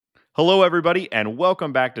Hello, everybody, and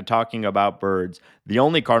welcome back to Talking About Birds, the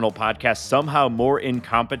only Cardinal podcast somehow more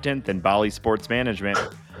incompetent than Bali Sports Management.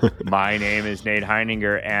 My name is Nate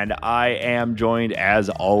Heininger, and I am joined, as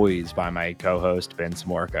always, by my co-host, Vince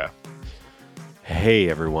Morca. Hey,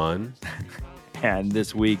 everyone. And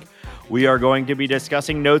this week, we are going to be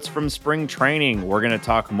discussing notes from spring training. We're going to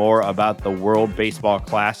talk more about the World Baseball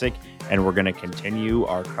Classic, and we're going to continue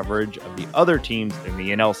our coverage of the other teams in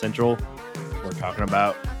the NL Central. We're talking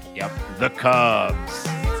about the Cubs.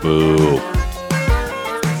 Boo.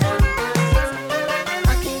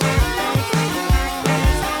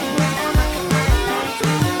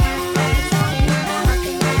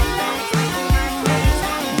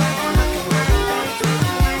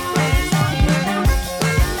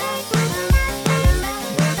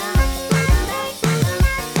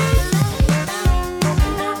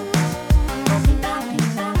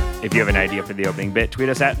 If you have an idea for the opening bit, tweet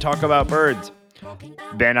us at Talk About Birds.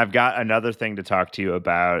 Ben, I've got another thing to talk to you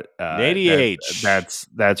about.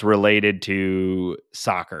 That's related to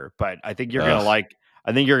soccer, but I think you're gonna like.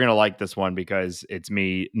 I think you're gonna like this one because it's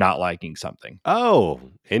me not liking something. Oh,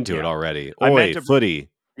 into it already. Footy.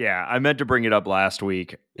 Yeah, I meant to bring it up last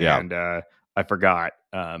week, and I forgot.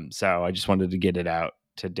 So I just wanted to get it out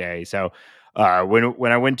today. So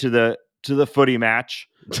when I went to the footy match,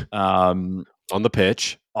 on the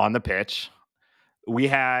pitch. We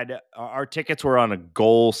had our tickets were on a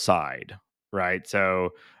goal side, right?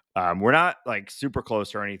 So we're not like super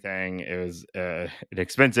close or anything. It was an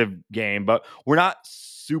expensive game, but we're not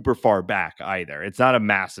super far back either. It's not a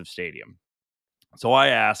massive stadium. So I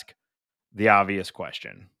ask the obvious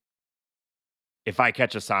question. If I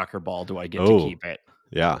catch a soccer ball, do I get to keep it?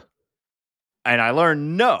 Yeah. And I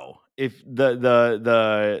learned no. If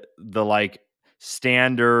the like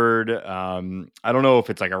standard, I don't know if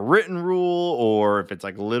it's like a written rule or if it's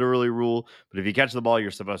like literally rule, but if you catch the ball, you're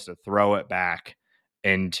supposed to throw it back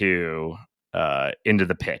into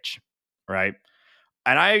the pitch, right?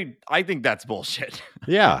 And I think that's bullshit.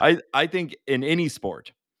 Yeah. I think in any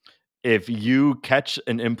sport, if you catch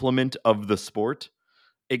an implement of the sport,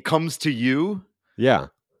 it comes to you. Yeah.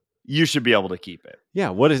 You should be able to keep it. Yeah.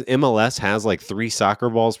 What is MLS has like 3 soccer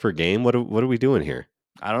balls per game? What are we doing here?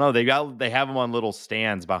 I don't know. They have them on little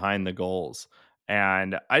stands behind the goals,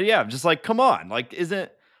 and just like, come on, like,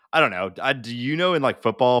 I don't know. Do you know in like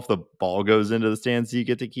football, if the ball goes into the stands, you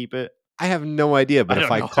get to keep it? I have no idea, but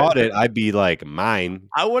if I caught it, I'd be like, mine.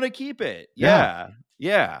 I want to keep it. Yeah.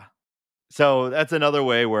 So that's another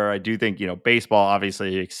way where I do think, baseball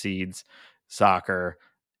obviously exceeds soccer.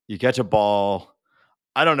 You catch a ball.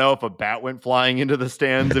 I don't know if a bat went flying into the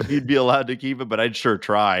stands, if you'd be allowed to keep it, but I'd sure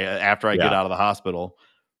try after I get out of the hospital.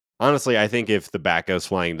 Honestly, I think if the bat goes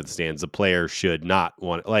flying into the stands, the player should not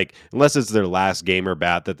want, like, unless it's their last game or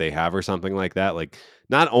bat that they have or something like that. Like,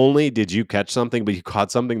 not only did you catch something, but you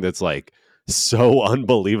caught something that's like so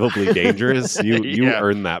unbelievably dangerous. You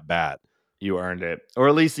earned that bat. You earned it. Or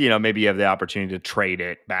at least, maybe you have the opportunity to trade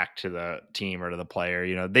it back to the team or to the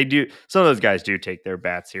player. They do. Some of those guys do take their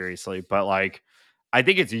bat seriously, but like, I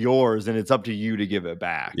think it's yours and it's up to you to give it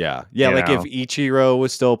back. Yeah. Like if Ichiro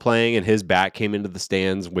was still playing and his bat came into the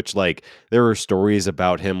stands, which like there were stories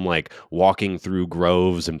about him like walking through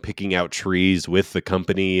groves and picking out trees with the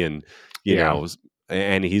company and, you know,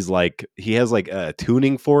 and he has like a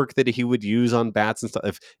tuning fork that he would use on bats and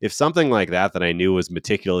stuff. If something like that I knew was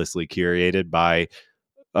meticulously curated by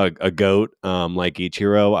a goat like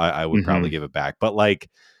Ichiro, I would probably give it back. But like,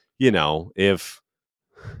 if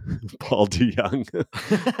Paul DeYoung,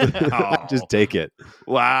 just take it.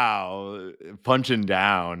 Wow, punching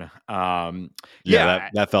down.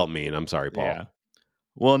 That felt mean. I'm sorry, Paul. Yeah.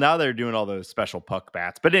 Well, now they're doing all those special puck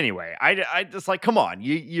bats. But anyway, I just like, come on,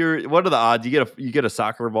 you're. What are the odds? You get a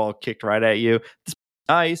soccer ball kicked right at you. It's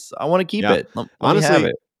nice. I want to keep it.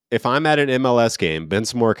 Honestly, if I'm at an MLS game, Ben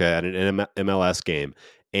Smorka at an MLS game,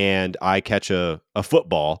 and I catch a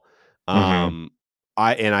football, I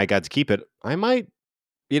got to keep it, I might.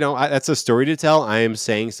 That's a story to tell. I am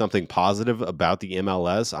saying something positive about the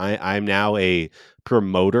MLS. I'm now a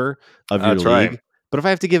promoter of your league. Right. But if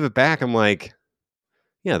I have to give it back, I'm like,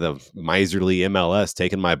 the miserly MLS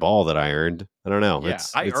taking my ball that I earned. I don't know. Yeah,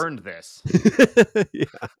 I earned this. They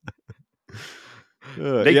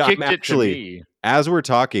kicked it to me. As we're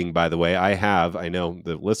talking, by the way, I know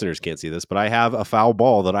the listeners can't see this, but I have a foul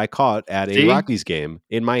ball that I caught at a Rockies game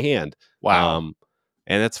in my hand. Wow.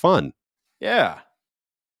 And it's fun. Yeah.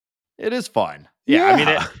 It is fun. Yeah. I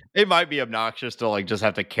mean, it might be obnoxious to like just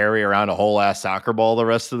have to carry around a whole ass soccer ball the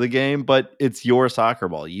rest of the game, but it's your soccer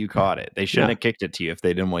ball. You caught it. They shouldn't have kicked it to you if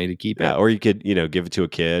they didn't want you to keep it. Or you could, give it to a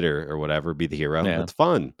kid or whatever, be the hero. Yeah. It's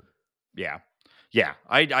fun. Yeah. Yeah,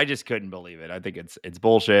 I just couldn't believe it. I think it's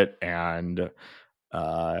bullshit, and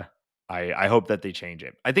I hope that they change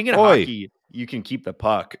it. I think in Oi. hockey you can keep the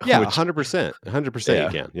puck, Yeah, which 100%. 100% you yeah,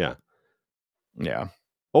 can. Yeah. yeah.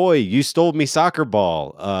 Oi, you stole me soccer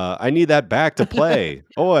ball. I need that back to play.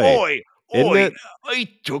 Oi. Oi, Isn't oi! it? I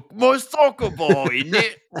took my soccer ball in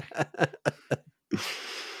it.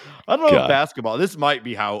 I don't know if God. basketball. This might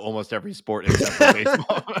be how almost every sport except for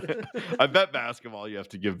baseball. I bet basketball you have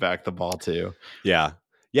to give back the ball too. Yeah.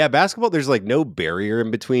 Yeah, basketball, there's like no barrier in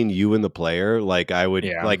between you and the player. Like I would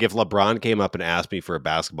Yeah, like if LeBron came up and asked me for a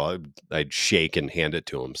basketball, I'd shake and hand it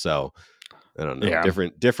to him. So I don't know. yeah.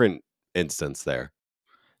 Different instance there.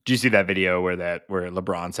 Do you see that video where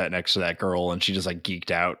LeBron sat next to that girl and she just like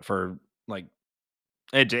geeked out for like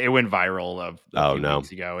it went viral of a Oh few no.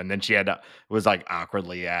 weeks ago, and then she was like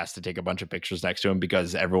awkwardly asked to take a bunch of pictures next to him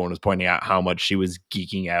because everyone was pointing out how much she was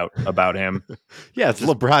geeking out about him, Yeah, it's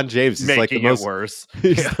just LeBron James. He's like the making it most worse.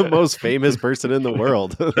 he's Yeah. the most famous person in the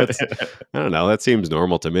world. That's I don't know. That seems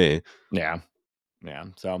normal to me. Yeah. Yeah.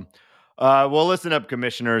 So, well, listen up,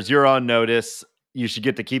 commissioners. You're on notice. You should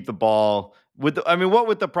get to keep the ball. What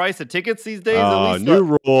with the price of tickets these days? At least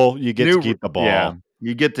New rule, you get to new, keep the yeah, ball.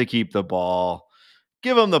 you get to keep the ball.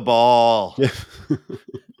 Give them the ball. Yeah.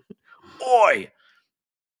 Oi!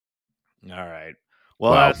 All right.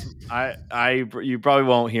 Well, Wow. that's you probably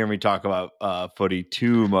won't hear me talk about footy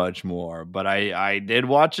too much more, but I did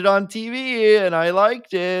watch it on TV and I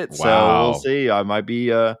liked it. So we'll Wow. see. I might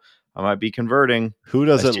be converting. Who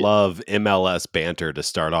doesn't SG love MLS banter to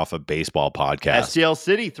start off a baseball podcast? STL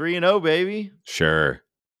City 3-0, baby. Sure.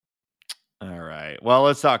 All right. Well,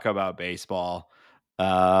 let's talk about baseball.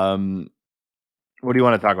 Um, what do you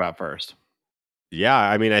want to talk about first? Yeah,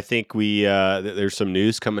 I mean, I think we there's some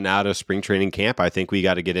news coming out of spring training camp. I think we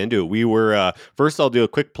got to get into it. We were first. I'll do a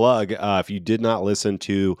quick plug. If you did not listen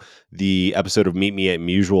to the episode of Meet Me at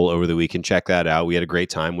Mutual over the weekend, check that out. We had a great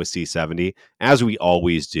time with C70, as we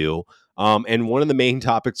always do. And one of the main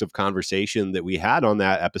topics of conversation that we had on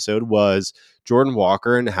that episode was Jordan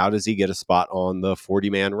Walker and how does he get a spot on the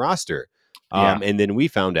 40-man roster. Yeah. And then we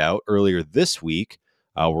found out earlier this week.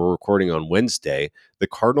 We're recording on Wednesday. The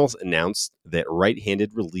Cardinals announced that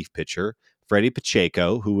right-handed relief pitcher Freddie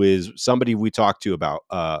Pacheco, who is somebody we talked to about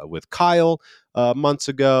with Kyle months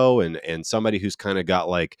ago, and somebody who's kind of got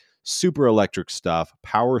like super electric stuff,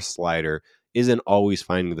 power slider, isn't always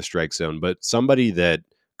finding the strike zone, but somebody that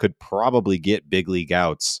could probably get big league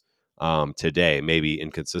outs today, maybe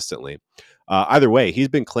inconsistently. Either way, he's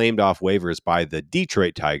been claimed off waivers by the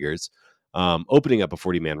Detroit Tigers, opening up a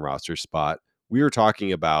 40-man roster spot. We were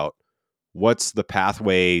talking about what's the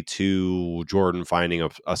pathway to Jordan finding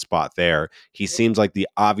a spot there. He seems like the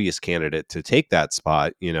obvious candidate to take that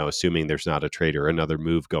spot, assuming there's not a trade or another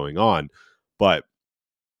move going on. But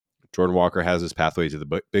Jordan Walker has his pathway to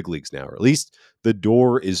the big leagues now, or at least the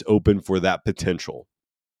door is open for that potential.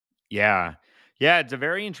 Yeah. Yeah, it's a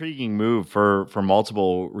very intriguing move for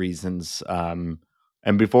multiple reasons. And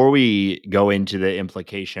before we go into the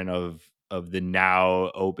implication of the now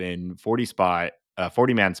open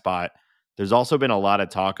 40-man spot, there's also been a lot of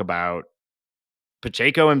talk about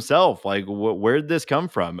Pacheco himself. Like, where did this come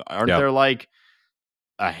from? Aren't Yeah. there like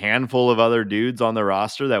a handful of other dudes on the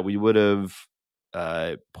roster that we would have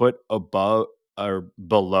put above or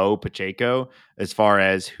below Pacheco as far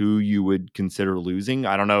as who you would consider losing?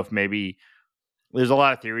 I don't know if maybe there's a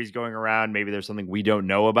lot of theories going around. Maybe there's something we don't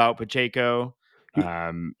know about Pacheco. He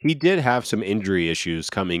he did have some injury issues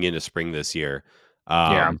coming into spring this year.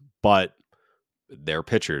 Yeah. But they're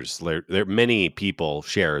pitchers. Many people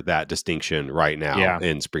share that distinction right now Yeah.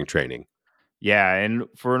 in spring training. Yeah. And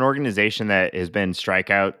for an organization that has been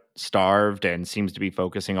strikeout starved and seems to be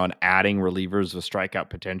focusing on adding relievers with strikeout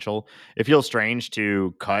potential, it feels strange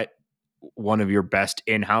to cut one of your best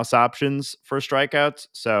in-house options for strikeouts.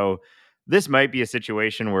 So this might be a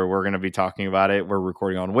situation where we're going to be talking about it. We're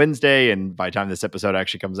recording on Wednesday, and by the time this episode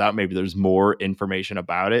actually comes out, maybe there's more information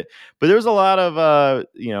about it. But there's a lot of a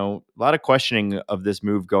lot of questioning of this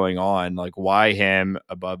move going on, like why him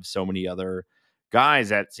above so many other guys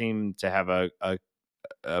that seem to have a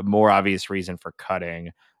more obvious reason for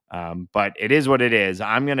cutting. But it is what it is.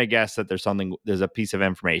 I'm going to guess that there's a piece of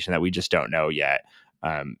information that we just don't know yet,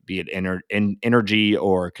 be it energy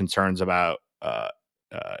or concerns about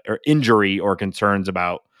or injury or concerns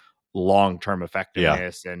about long-term Yeah.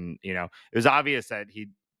 effectiveness. And, it was obvious that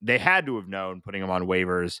they had to have known putting him on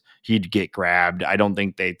waivers, he'd get grabbed. I don't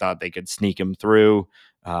think they thought they could sneak him through.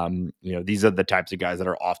 These are the types of guys that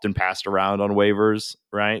are often passed around on waivers,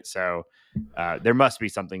 right? So there must be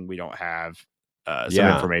something we don't have, some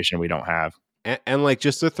Yeah. information we don't have. And like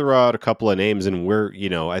just to throw out a couple of names, and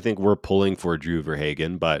I think we're pulling for Drew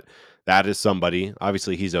Verhagen, but that is somebody.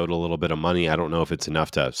 Obviously, he's owed a little bit of money. I don't know if it's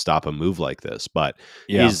enough to stop a move like this, but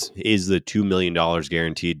Yeah. is the $2 million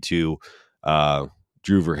guaranteed to uh,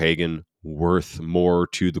 Drew Verhagen worth more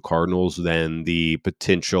to the Cardinals than the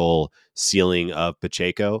potential ceiling of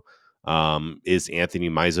Pacheco? Is Anthony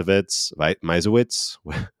Mizewitz?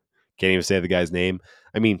 Can't even say the guy's name.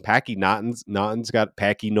 I mean, Packy Naughton's got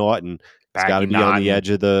Packy Naughton. He's got Packy to be on the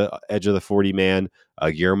Naughton. edge of the 40 man.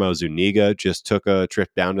 Guillermo Zuniga just took a trip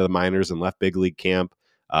down to the minors and left big league camp.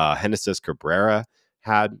 Genesis Cabrera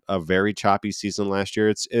had a very choppy season last year.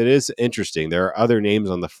 It is interesting. There are other names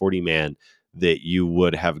on the 40 man that you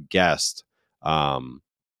would have guessed. But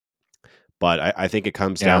I think it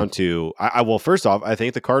comes Yeah. down to well, first off, I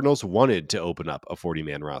think the Cardinals wanted to open up a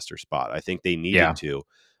 40-man roster spot. I think they needed Yeah. to.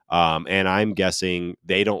 And I'm guessing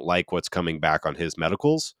they don't like what's coming back on his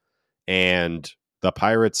medicals. And the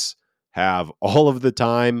Pirates have all of the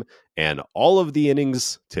time and all of the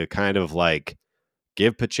innings to kind of like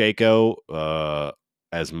give Pacheco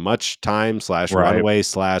as much time / Right. runaway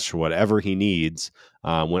 / whatever he needs,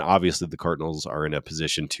 when obviously the Cardinals are in a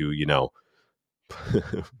position to,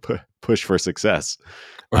 push for success,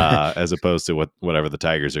 as opposed to whatever the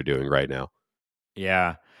Tigers are doing right now.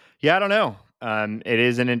 Yeah. Yeah, I don't know. It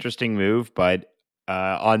is an interesting move, but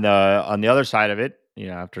on the other side of it,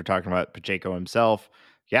 after talking about Pacheco himself,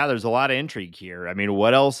 yeah, there's a lot of intrigue here. I mean,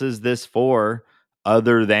 what else is this for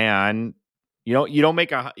other than you don't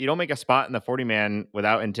make a spot in the 40 man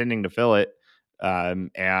without intending to fill it.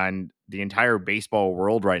 And the entire baseball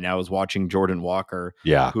world right now is watching Jordan Walker,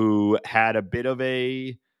 Yeah. who had a bit of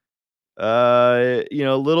a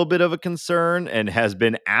little bit of a concern and has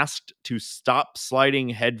been asked to stop sliding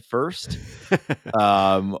head first,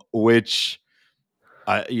 which,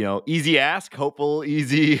 easy ask, hopeful,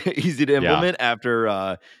 easy, easy to Yeah. implement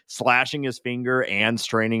after slashing his finger and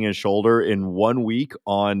straining his shoulder in 1 week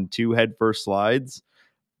on two head first slides.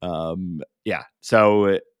 Yeah.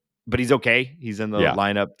 So, but he's okay. He's in the Yeah.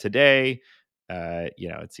 lineup today.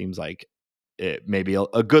 It seems like it may be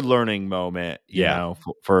a good learning moment, Yeah.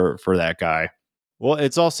 for that guy. Well,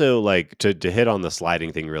 it's also like to hit on the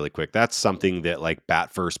sliding thing really quick. That's something that like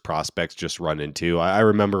bat first prospects just run into. I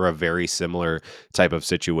remember a very similar type of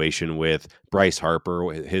situation with Bryce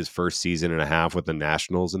Harper, his first season and a half with the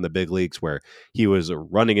Nationals in the big leagues, where he was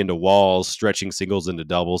running into walls, stretching singles into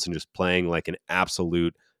doubles, and just playing like an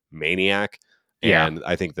absolute maniac. Yeah. And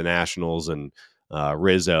I think the Nationals and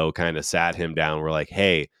Rizzo kind of sat him down. We're like,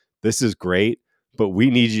 hey, this is great, but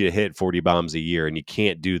we need you to hit 40 bombs a year, and you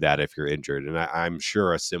can't do that if you're injured. And I'm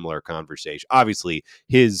sure a similar conversation. Obviously,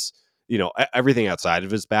 his, everything outside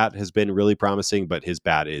of his bat has been really promising, but his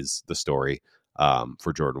bat is the story,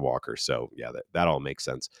 for Jordan Walker. So yeah, that all makes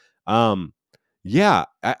sense. Yeah,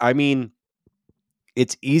 I mean,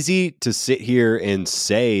 it's easy to sit here and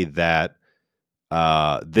say that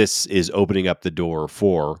this is opening up the door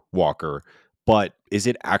for Walker, but is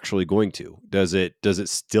it actually going to? Does it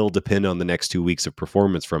still depend on the next 2 weeks of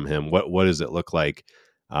performance from him? What does it look like?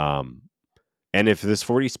 Um, and if this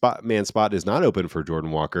 40 spot is not open for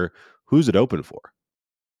Jordan Walker, who's it open for?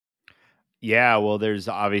 Yeah, well, there's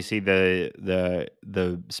obviously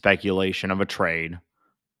the speculation of a trade,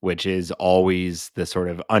 which is always the sort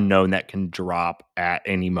of unknown that can drop at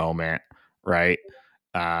any moment, right?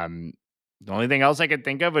 Um, the only thing else I could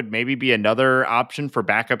think of would maybe be another option for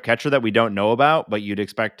backup catcher that we don't know about, but you'd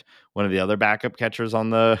expect one of the other backup catchers on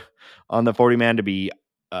the 40 man to be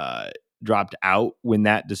uh, dropped out when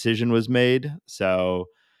that decision was made. So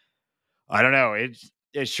I don't know.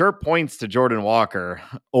 It sure points to Jordan Walker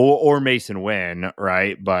or Mason Wynn,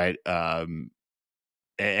 right? But and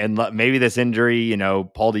maybe this injury,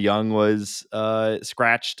 Paul DeYoung was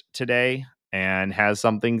scratched today and has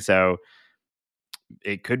something, so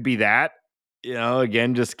it could be that.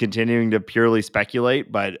 Again, just continuing to purely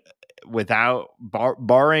speculate, but without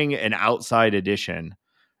barring an outside addition,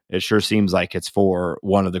 it sure seems like it's for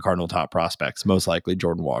one of the Cardinal top prospects, most likely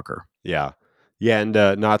Jordan Walker. Yeah. Yeah. And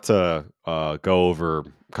not to go over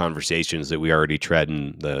conversations that we already tread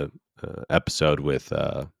in the episode with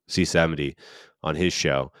C70 on his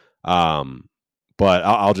show. But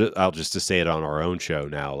I'll just to say it on our own show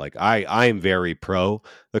now. Like I am very pro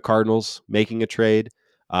the Cardinals making a trade.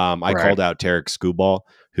 I Right. called out Tarek Skubal,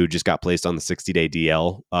 who just got placed on the 60-day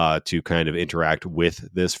DL to kind of interact with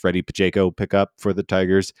this Freddie Pacheco pickup for the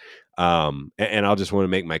Tigers. And I'll just want to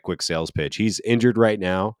make my quick sales pitch. He's injured right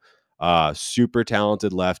now. Super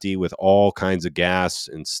talented lefty with all kinds of gas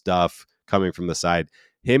and stuff coming from the side.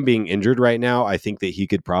 him being injured right now, I think that he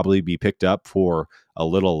could probably be picked up for a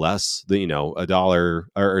little less than, a dollar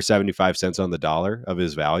or 75 cents on the dollar of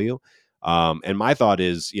his value. And my thought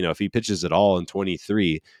is, if he pitches at all in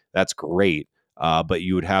 23, that's great. But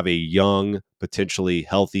you would have a young, potentially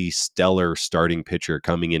healthy, stellar starting pitcher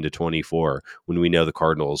coming into 24 when we know the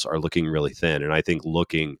Cardinals are looking really thin. And I think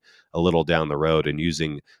looking a little down the road and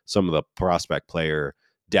using some of the prospect player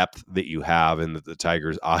depth that you have, and that the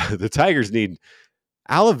Tigers need.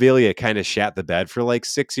 Alavelia kind of shat the bed for like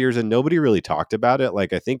 6 years and nobody really talked about it.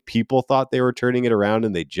 Like, I think people thought they were turning it around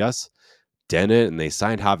and they just didn't. And they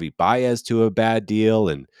signed Javi Baez to a bad deal,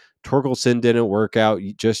 and Torkelson didn't work out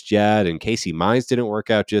just yet. And Casey Mines didn't work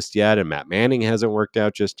out just yet. And Matt Manning hasn't worked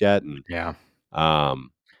out just yet. And Yeah.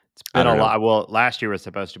 um, It's I been a don't know. lot. Well, last year was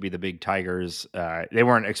supposed to be the big Tigers. They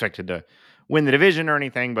weren't expected to win the division or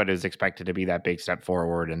anything, but it was expected to be that big step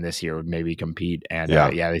forward. And this year would maybe compete. And Yeah.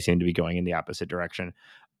 yeah, they seem to be going in the opposite direction.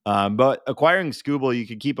 But acquiring Scooble, you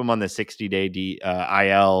could keep him on the 60-day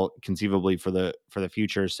IL conceivably for the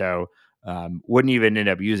future. So wouldn't even end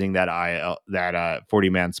up using that IL, that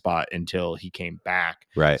 40-man spot until he came back.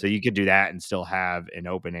 Right. So you could do that and still have an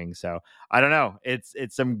opening. So I don't know. It's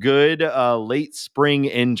some good late spring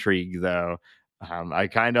intrigue though. I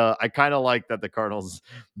kind of like that the Cardinals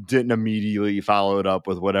didn't immediately follow it up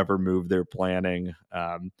with whatever move they're planning.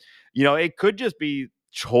 It could just be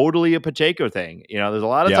totally a Pacheco thing. There's a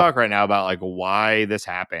lot of Yep. talk right now about like why this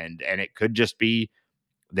happened, and it could just be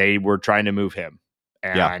they were trying to move him,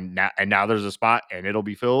 Yeah. and now there's a spot, and it'll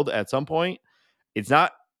be filled at some point. It's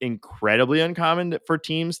not incredibly uncommon for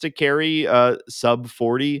teams to carry sub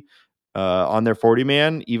 40 on their 40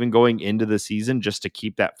 man, even going into the season, just to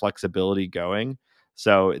keep that flexibility going.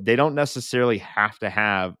 So they don't necessarily have to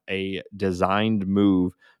have a designed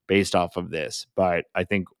move based off of this, but I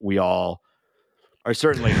think we all are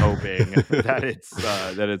certainly hoping that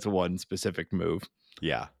it's one specific move.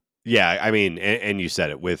 Yeah. Yeah. I mean, and you said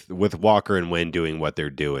it with Walker and Wynn doing what they're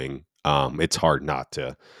doing. It's hard not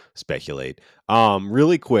to speculate.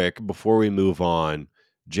 Really quick before we move on,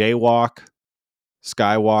 Jaywalk,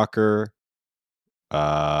 Skywalker,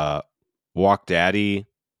 Walk Daddy.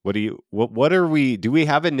 What are we, do we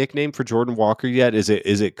have a nickname for Jordan Walker yet? Is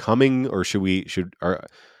it coming, or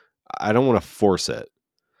I don't want to force it.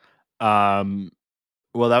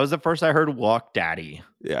 Well, that was the first I heard Walk Daddy.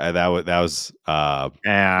 Yeah, that was it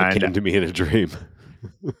And came to me in a dream.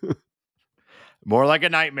 more like a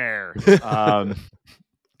nightmare.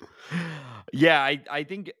 Yeah, I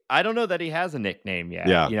think I don't know that he has a nickname yet.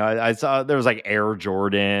 Yeah. I saw there was like Air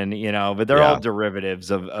Jordan, but they're all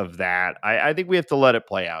derivatives of that. I think we have to let it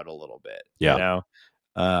play out a little bit. Yeah.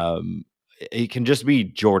 He can just be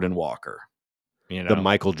Jordan Walker. The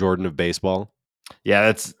Michael Jordan of baseball.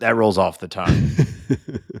 Yeah, that rolls off the tongue.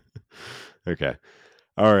 Okay.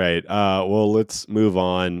 All right. Well, let's move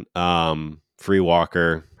on. Free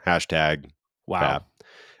Walker, hashtag. Wow.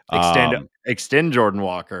 Pap. Extend Jordan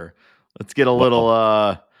Walker. Let's get a little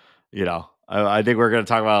I think we're going to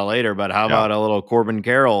talk about it later, but how about a little Corbin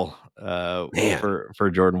Carroll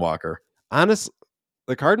for Jordan Walker? Honestly,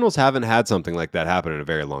 the Cardinals haven't had something like that happen in a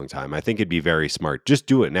very long time. I think it'd be very smart. Just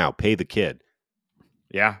do it now. Pay the kid.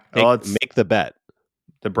 Yeah. Make the bet.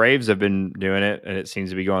 The Braves have been doing it, and it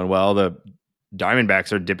seems to be going well. The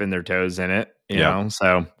Diamondbacks are dipping their toes in it, you know.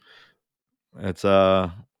 So it's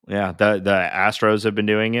the Astros have been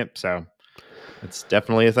doing it, so it's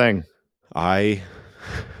definitely a thing.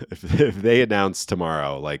 If they announce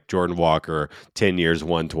tomorrow, like Jordan Walker, 10 years,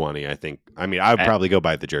 120, I would probably go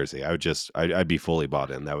buy the jersey. I'd be fully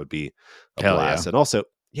bought in. That would be a blast. Yeah. And also,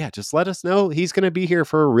 just let us know he's going to be here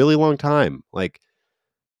for a really long time. Like,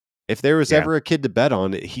 if there was ever a kid to bet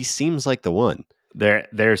on, he seems like the one.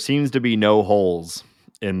 There seems to be no holes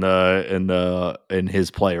in his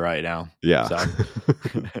play right now. Yeah. So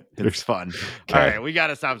it's fun. Okay. All right. We got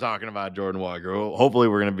to stop talking about Jordan Walker. Hopefully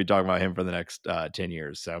we're going to be talking about him for the next 10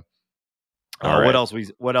 years. So what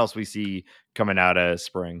else we see coming out of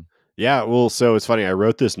spring? Yeah, well, so it's funny. I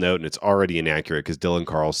wrote this note and it's already inaccurate because Dylan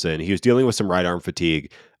Carlson, he was dealing with some right arm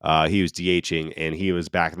fatigue. He was DHing and he was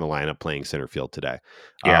back in the lineup playing center field today.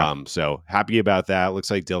 Yeah. So happy about that. Looks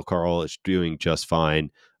like Dylan Carl is doing just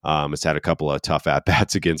fine. It's had a couple of tough at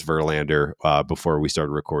bats against Verlander before we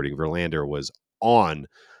started recording. Verlander was on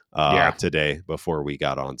today before we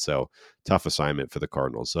got on. So tough assignment for the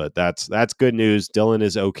Cardinals. So that's good news. Dylan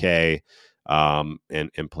is okay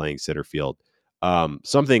and playing center field.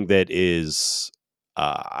 Something that is,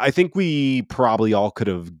 I think we probably all could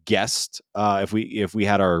have guessed if we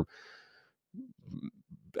had our,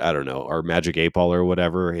 I don't know, our magic 8-ball or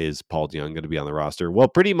whatever. Is Paul DeJong going to be on the roster? Well,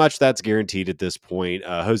 pretty much that's guaranteed at this point.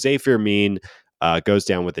 Jose Fermin goes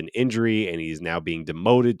down with an injury, and he's now being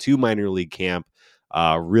demoted to minor league camp.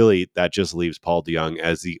 Really, that just leaves Paul DeJong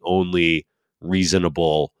as the only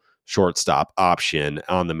reasonable shortstop option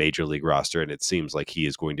on the major league roster, and it seems like he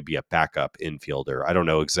is going to be a backup infielder. I don't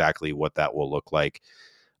know exactly what that will look like,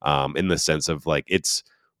 in the sense of like, it's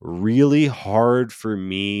really hard for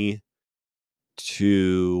me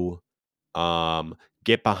to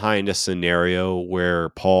get behind a scenario where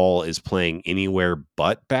Paul is playing anywhere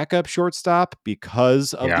but backup shortstop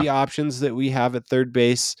because of Yeah. the options that we have at third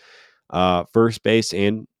base, first base,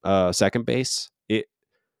 and second base. It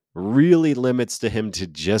really limits to him to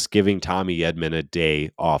just giving Tommy Edman a day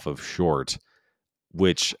off of short,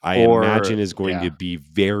 which I Or imagine is going yeah. to be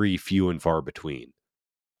very few and far between.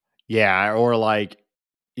 Yeah, or like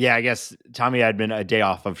yeah, I guess Tommy Edman a day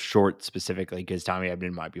off of short specifically because Tommy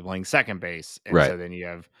Edman might be playing second base, and Right. so then you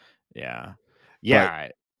have yeah. But Yeah.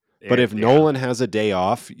 if Yeah, Nolan has a day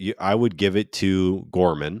off, I would give it to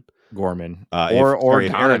Gorman. Gorman If or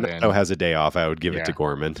Arenado Donovan. has a day off, I would give it to Yeah.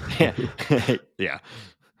 Gorman. Yeah. Yeah.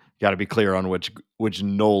 Gotta be clear on which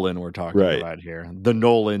Nolan we're talking Right. about here. The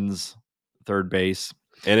Nolans, third base.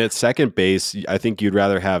 And at second base, I think you'd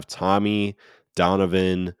rather have Tommy,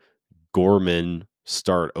 Donovan, Gorman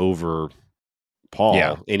start over Yeah.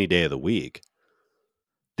 Paul any day of the week.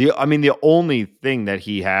 The only thing that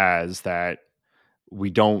he has that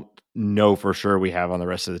we don't know for sure we have on the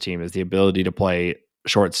rest of the team is the ability to play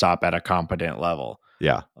shortstop at a competent level.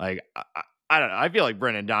 Yeah. Like I don't know. I feel like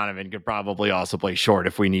Brendan Donovan could probably also play short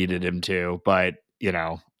if we needed him to, but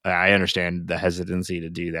I understand the hesitancy to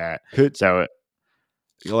do that. Could So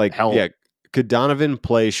hell, yeah, could Donovan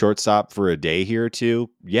play shortstop for a day here or two?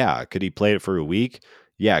 Yeah. Could he play it for a week?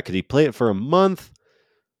 Yeah. Could he play it for a month?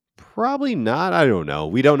 Probably not. I don't know.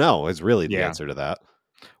 We don't know is really the yeah. answer to that.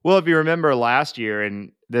 Well, if you remember last year,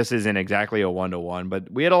 and this isn't exactly a 1-to-1,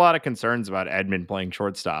 but we had a lot of concerns about Edmund playing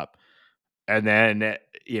shortstop. And then,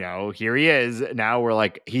 here he is. Now we're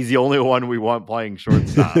like, he's the only one we want playing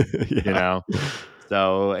shortstop, you Yeah. know?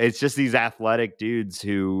 So it's just these athletic dudes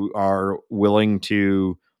who are willing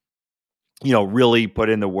to, really put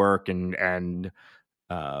in the work and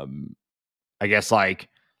I guess like,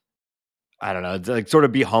 I don't know, it's like sort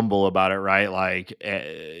of be humble about it, right? Like,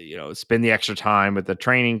 spend the extra time with the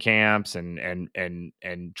training camps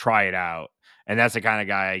and try it out. And that's the kind of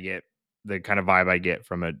guy I get, the kind of vibe I get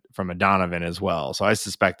from a Donovan as well. So I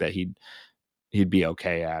suspect that he'd be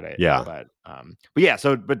okay at it. Yeah. But yeah,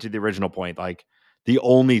 but to the original point, like the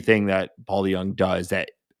only thing that Paul Young does that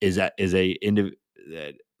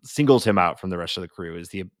singles him out from the rest of the crew is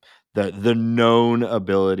the known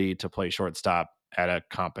ability to play shortstop at a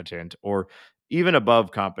competent or even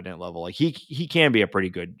above competent level. Like he can be a pretty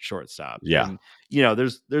good shortstop. Yeah.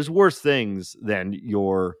 And there's worse things than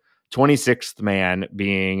your 26th man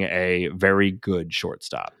being a very good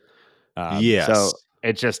shortstop. So Yes.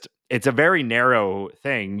 it's a very narrow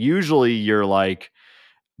thing. Usually you're like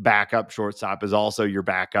backup shortstop is also your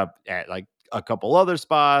backup at like a couple other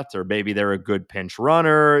spots, or maybe they're a good pinch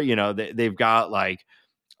runner. They've got like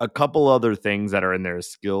a couple other things that are in their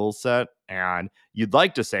skill set. And you'd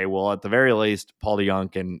like to say, well, at the very least, Paul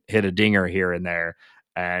DeJong can hit a dinger here and there.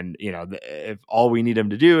 And, if all we need him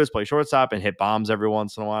to do is play shortstop and hit bombs every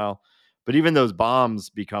once in a while. But even those bombs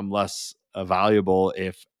become less valuable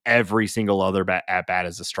if every single other at bat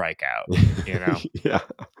is a strikeout, Yeah.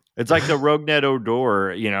 It's like the Rognet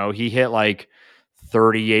Odor, he hit like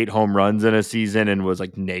 38 home runs in a season and was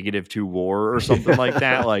like -2 WAR or something like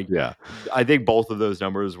that. Like, Yeah. I think both of those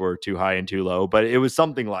numbers were too high and too low, but it was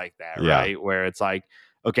something like that, Yeah. right? Where it's like,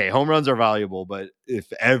 okay, home runs are valuable, but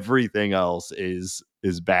if everything else is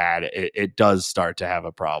bad, it does start to have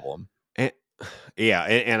a problem. And, yeah,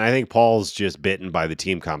 and I think Paul's just bitten by the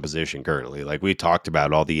team composition currently. Like we talked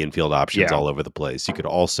about all the infield options Yeah. all over the place. You could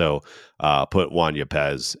also put Juan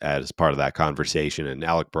Yepez as part of that conversation and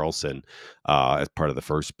Alec Burleson as part of the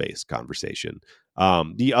first base conversation.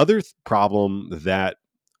 The other problem that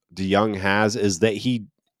DeYoung has is that he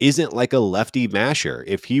isn't like a lefty masher.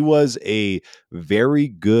 If he was a very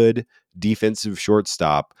good defensive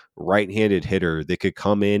shortstop, right-handed hitter that could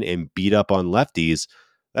come in and beat up on lefties,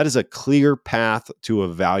 that is a clear path to a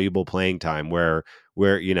valuable playing time where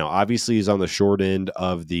obviously he's on the short end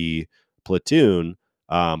of the platoon,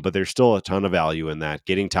 but there's still a ton of value in that,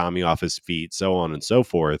 getting Tommy off his feet, so on and so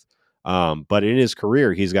forth. But in his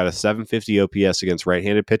career, he's got a 750 OPS against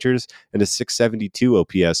right-handed pitchers and a 672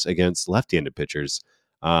 OPS against left-handed pitchers.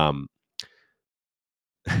 Yeah.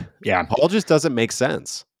 Paul just doesn't make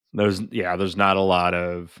sense. There's not a lot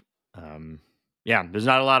of there's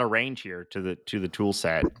not a lot of range here to the tool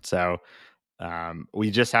set. So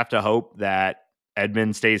we just have to hope that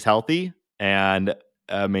Edmund stays healthy and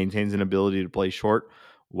maintains an ability to play short,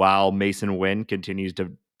 while Mason Wynn continues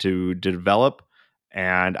to develop.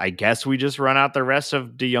 And I guess we just run out the rest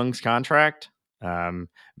of DeYoung's contract.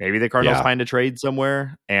 Maybe the Cardinals Yeah. find a trade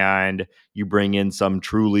somewhere, and you bring in some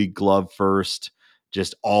truly glove first,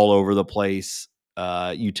 just all over the place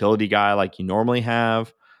utility guy like you normally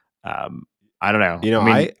have. I don't know. You know,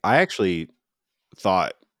 I mean, I actually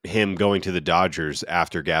thought him going to the Dodgers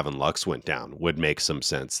after Gavin Lux went down would make some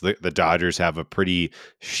sense. The Dodgers have a pretty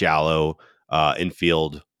shallow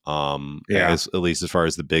infield, yeah, at least as far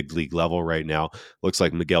as the big league level right now. Looks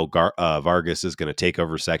like Miguel Vargas is going to take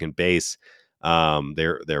over second base.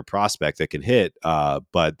 Their prospect that can hit,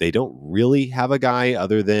 but they don't really have a guy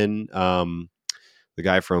other than the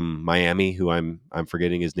guy from Miami, who I'm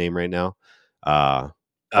forgetting his name right now.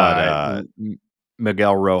 But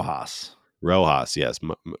Miguel Rojas. Rojas, yes,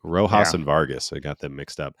 Rojas Yeah, and Vargas. I got them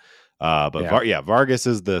mixed up. But yeah, Vargas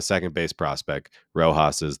is the second base prospect.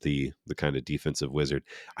 Rojas is the kind of defensive wizard.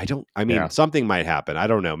 I mean, yeah. something might happen. I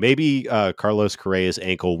don't know. Maybe Carlos Correa's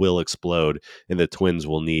ankle will explode, and the Twins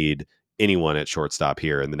will need anyone at shortstop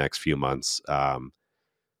here in the next few months.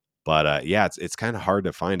 But yeah, it's kind of hard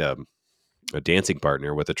to find a dancing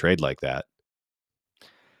partner with a trade like that.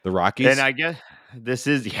 The And Rockies, I guess this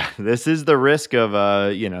is the risk of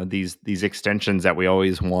these extensions that we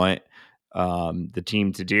always want the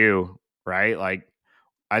team to do, right? Like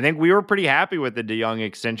I think we were pretty happy with the DeYoung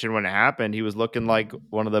extension when it happened. He was looking like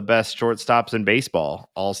one of the best shortstops in baseball.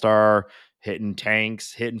 All-star, hitting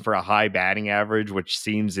tanks, hitting for a high batting average, which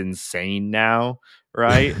seems insane now,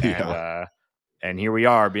 right? yeah. And here we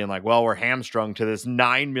are being like, well, we're hamstrung to this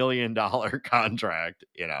 $9 million contract.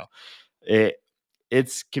 It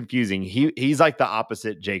it's confusing. He's like the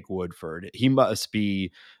opposite Jake Woodford. He must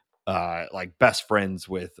be like best friends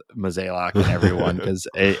with Mozeliak and everyone because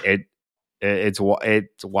it's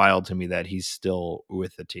wild to me that he's still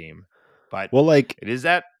with the team. But Well, like it is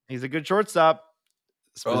that he's a good shortstop.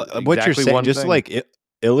 what you're Exactly saying, one just thing. like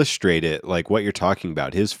illustrate it, like what you're talking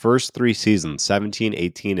about. His first 3 seasons, 17,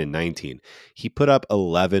 18, and 19, he put up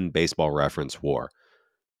 11 baseball reference WAR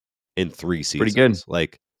in three Pretty good. seasons.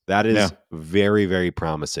 Like that Yeah. is very, very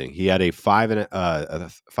promising. He had a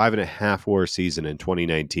 5.5 WAR season in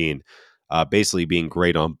 2019, basically being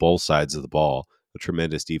great on both sides of the ball, a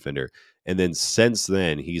tremendous defender. And then since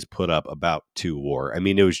then, he's put up about 2 WAR. I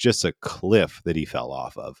mean, it was just a cliff that he fell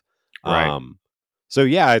off of. Right. So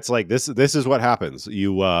yeah, it's like this is what happens.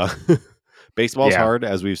 You baseball's Yeah. hard,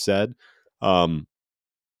 as we've said. Um,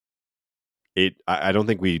 I don't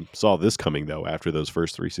think we saw this coming though after those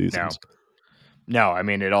first 3 No. seasons. No, I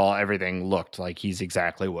mean everything looked like he's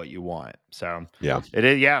exactly what you want. So Yeah. it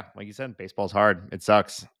is, yeah, like you said, baseball's hard. It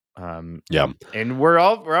sucks. Yeah. And we're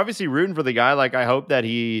obviously rooting for the guy. Like I hope that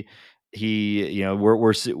he we've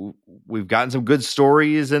gotten some good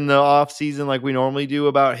stories in the off season like we normally do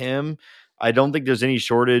about him. I don't think there's any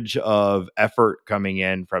shortage of effort coming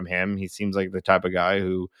in from him. He seems like the type of guy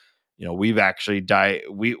who, we've actually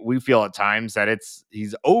we feel at times that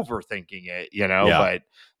he's overthinking it, Yeah. but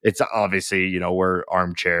it's obviously, we're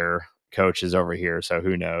armchair coaches over here, so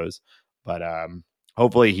who knows? But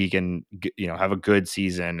hopefully he can, have a good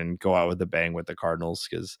season and go out with a bang with the Cardinals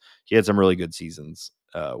because he had some really good seasons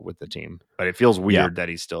with the team. But it feels Yeah. weird that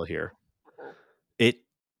he's still here. It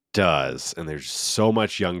does. And there's so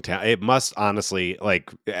much young talent. It must honestly,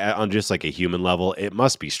 like on just like a human level, it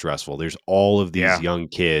must be stressful. There's all of these Yeah, young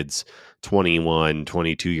kids, 21,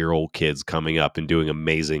 22-year-old kids coming up and doing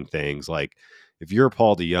amazing things. Like if you're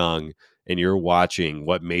Paul DeYoung and you're watching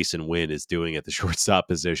what Mason Wynn is doing at the shortstop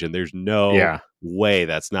position, there's no yeah. way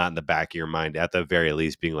that's not in the back of your mind at the very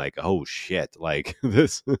least being like, oh shit, like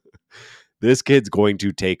this kid's going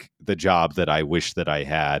to take the job that I wish that I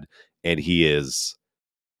had. And he is,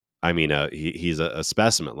 I mean, he's a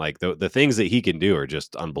specimen. Like the things that he can do are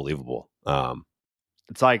just unbelievable.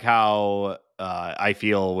 It's like how I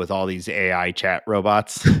feel with all these AI chat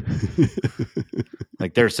robots.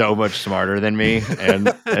 Like they're so much smarter than me,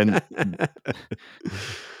 and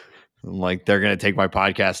like they're gonna take my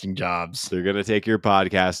podcasting jobs. They're gonna take your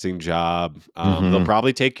podcasting job. They'll Mm-hmm.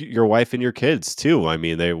 probably take your wife and your kids too. I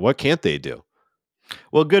mean, what can't they do?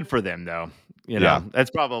 Well, good for them though. Yeah,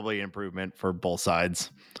 That's probably an improvement for both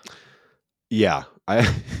sides. yeah. I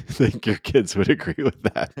think your kids would agree with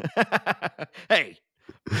that. Hey,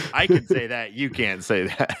 I can say that. You can't say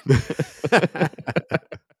that.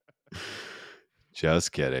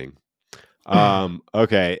 Just kidding.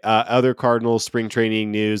 Okay. Other Cardinals spring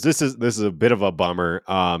training news. This is a bit of a bummer.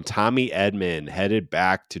 Tommy Edman headed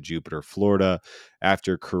back to Jupiter, Florida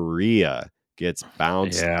after Korea gets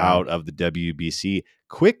bounced Yeah. out of the WBC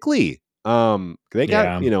quickly. They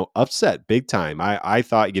got, Yeah. upset big time. I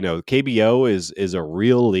thought, KBO is a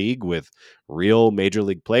real league with real major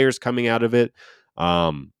league players coming out of it.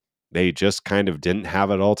 Um, they just kind of didn't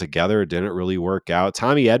have it all together. It didn't really work out.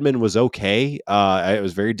 Tommy Edman was okay. It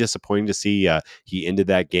was very disappointing to see he ended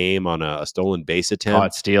that game on a stolen base Caught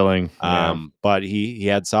attempt. stealing. Yeah. But he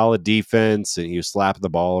had solid defense and he was slapping the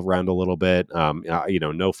ball around a little bit.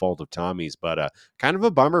 No fault of Tommy's, but kind of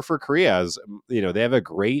a bummer for Korea. As they have a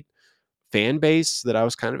great fan base that I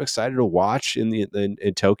was kind of excited to watch in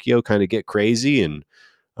Tokyo, kind of get crazy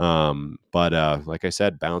but like I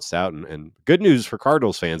said, bounced out and good news for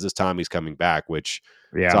Cardinals fans is Tommy's coming back, which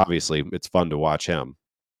it's Yeah. obviously it's fun to watch him.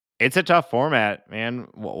 It's a tough format, man.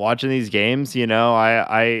 Watching these games,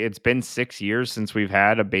 it's been 6 years since we've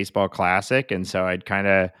had a baseball classic, and so I'd kind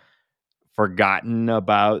of forgotten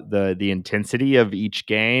about the intensity of each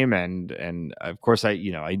game, and of course I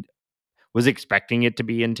was expecting it to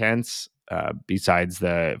be intense. Besides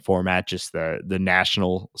the format, just the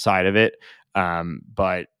national side of it,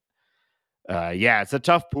 but yeah, it's a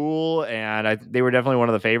tough pool, and they were definitely one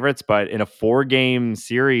of the favorites. But in a 4-game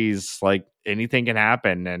series, like anything can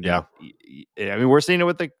happen. And Yeah. I mean, we're seeing it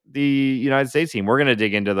with the United States team. We're going to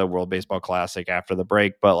dig into the World Baseball Classic after the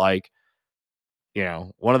break, but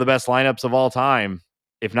one of the best lineups of all time,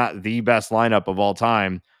 if not the best lineup of all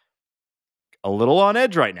time, a little on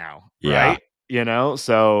edge right now, Yeah. right?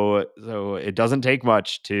 So it doesn't take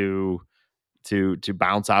much to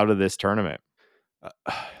bounce out of this tournament.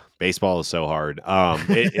 Baseball is so hard.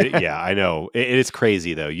 Yeah, I know. It's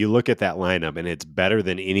crazy though. You look at that lineup and it's better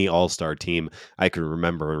than any all-star team I can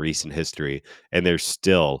remember in recent history. And they're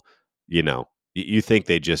still, you think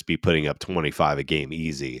they'd just be putting up 25 a game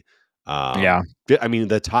easy. Yeah, I mean,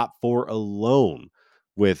 the top 4 alone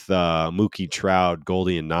with Mookie, Trout,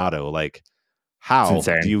 Goldy, and Nato, like it's how do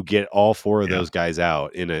insane. you get all 4 of Yeah. those guys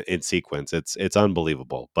out in sequence? It's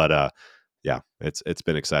unbelievable. But yeah, it's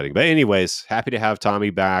been exciting. But anyways, happy to have Tommy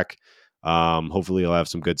back. Hopefully he'll have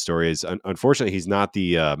some good stories. Unfortunately, he's not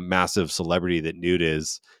the massive celebrity that Newt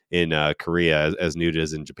is in Korea as Newt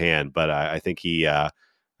is in Japan. But I think he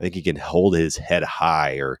can hold his head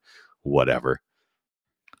high or whatever.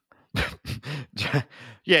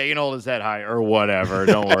 Yeah, you can hold his head high or whatever.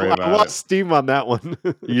 Don't worry I about lost it. steam on that one.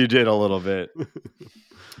 You did a little bit. Good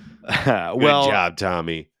Well, job,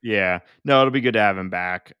 Tommy. yeah. No, it'll be good to have him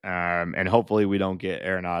back. And hopefully we don't get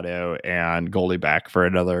Arenado and Goldy back for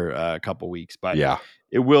another couple weeks. But Yeah.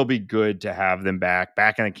 it will be good to have them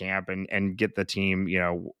back in the camp and get the team.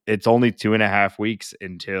 It's only 2.5 weeks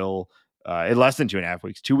until less than 2.5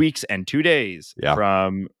 weeks, 2 weeks and 2 days Yeah.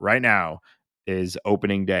 from right now is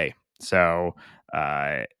opening day. So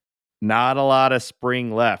not a lot of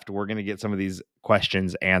spring left. We're going to get some of these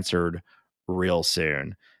questions answered real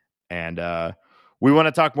soon. And we want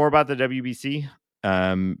to talk more about the WBC.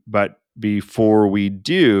 But before we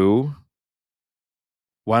do,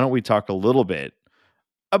 why don't we talk a little bit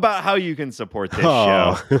about how you can support this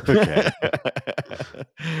show? Okay.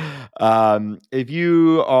 If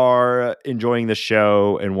you are enjoying the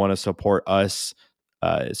show and want to support us,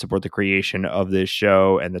 support the creation of this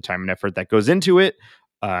show and the time and effort that goes into it,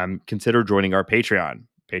 consider joining our Patreon,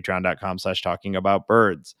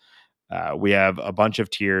 patreon.com/talkingaboutbirds. We have a bunch of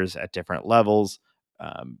tiers at different levels.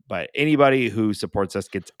 But anybody who supports us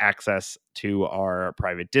gets access to our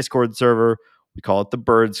private Discord server. We call it the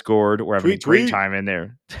Bird Scored. We're having a great time in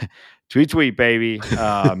there. Tweet, baby.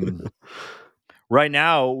 Right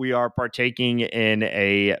now, we are partaking in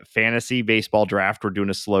a fantasy baseball draft. We're doing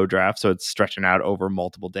a slow draft, so it's stretching out over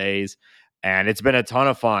multiple days. And it's been a ton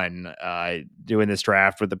of fun doing this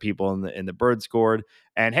draft with the people in the Bird Scored.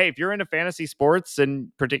 And hey, if you're into fantasy sports,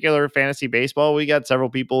 in particular fantasy baseball, we got several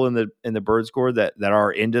people in the Bird Scored that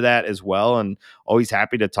are into that as well, and always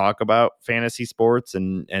happy to talk about fantasy sports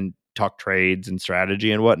and talk trades and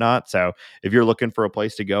strategy and whatnot. So if you're looking for a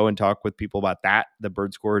place to go and talk with people about that, the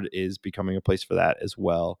Bird Scored is becoming a place for that as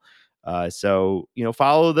well. So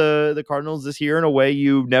follow the Cardinals this year in a way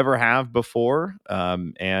you never have before,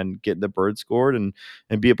 and get the Bird Scored and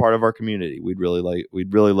be a part of our community. We'd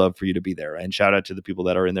really love for you to be there. And shout out to the people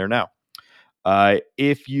that are in there now.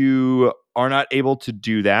 If you are not able to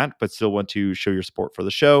do that, but still want to show your support for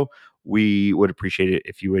the show, we would appreciate it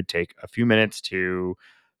if you would take a few minutes to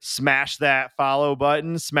smash that follow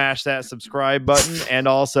button, smash that subscribe button, and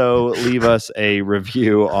also leave us a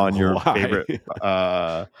review on your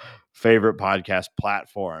Why? favorite podcast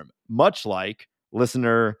platform, much like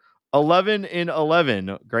listener 11 in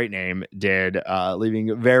 11, great name, did,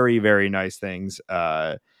 leaving very, very nice things,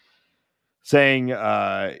 saying,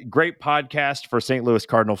 great podcast for St. Louis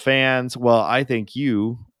Cardinal fans. Well, I think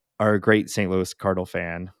you are a great St. Louis Cardinal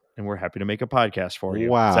fan, and we're happy to make a podcast for you.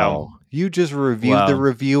 So, Wow. You just reviewed the well,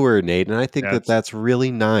 reviewer, Nate, and I think that that's that's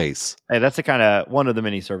really nice. hey, that's the kind of one of the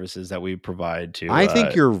many services that we provide to I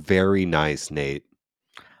think you're very nice, Nate.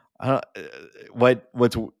 uh,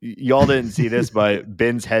 what's y'all didn't see this, but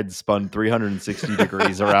Ben's head spun 360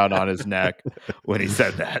 degrees around on his neck when he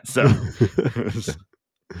said that. So,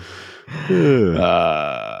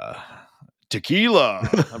 uh, tequila.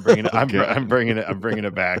 I'm bringing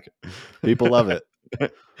it back. People love it.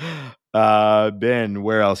 Ben,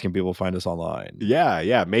 where else can people find us online?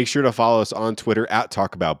 Yeah. Make sure to follow us on Twitter at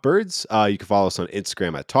Talk About Birds. You can follow us on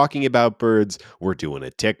Instagram at Talking About Birds. We're doing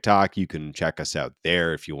a TikTok. You can check us out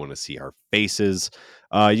there if you want to see our faces.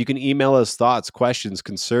 You can email us thoughts, questions,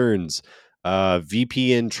 concerns,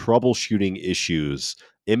 VPN troubleshooting issues,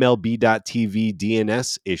 MLB.TV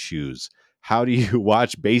DNS issues. How do you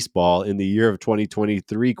watch baseball in the year of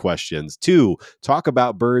 2023 questions to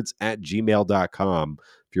talkaboutbirds@gmail.com.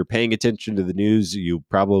 If you're paying attention to the news, you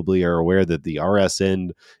probably are aware that the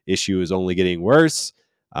RSN issue is only getting worse.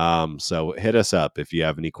 So hit us up if you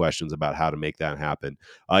have any questions about how to make that happen.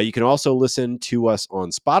 You can also listen to us on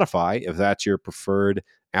Spotify if that's your preferred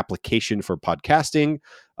application for podcasting.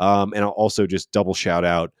 And I'll also just double shout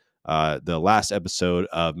out the last episode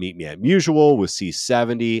of Meet Me at Mutual with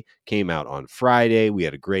C70 came out on Friday. We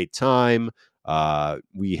had a great time.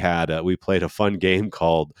 We played a fun game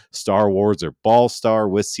called Star Wars or Ball Star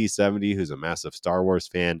with C70, who's a massive Star Wars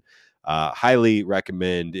fan. Highly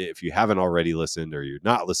recommend, if you haven't already listened or you're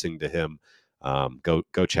not listening to him, go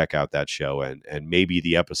check out that show, and maybe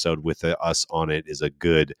the episode with us on it is a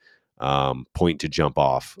good point to jump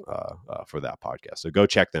off for that podcast. So go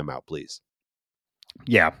check them out, please.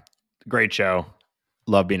 Yeah, great show.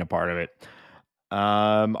 Love being a part of it.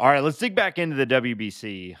 All right, let's dig back into the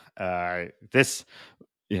WBC. This,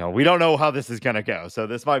 we don't know how this is going to go. So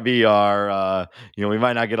this might be our, we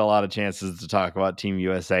might not get a lot of chances to talk about Team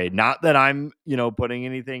USA. Not that I'm, putting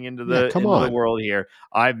anything into the world here.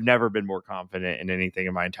 I've never been more confident in anything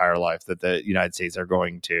in my entire life that the United States are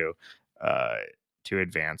going to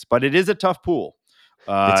advance. But it is a tough pool.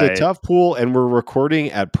 It's a tough pool, and we're recording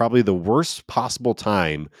at probably the worst possible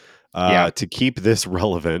time to keep this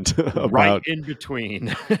relevant. Right in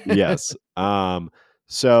between. Yes.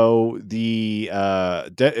 So the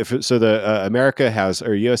America has,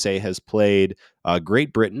 or USA has played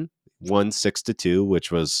Great Britain, won 6-2,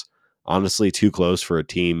 which was honestly too close for a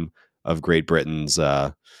team of Great Britain's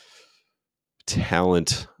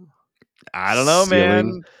talent. I don't know,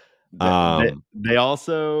 man. They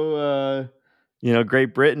also,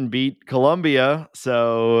 Great Britain beat Colombia.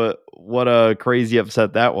 So what a crazy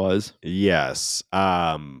upset that was. Yes.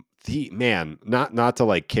 Not to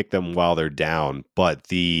like kick them while they're down, but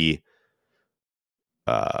the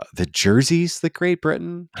jerseys that Great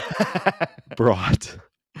Britain brought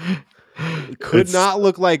could not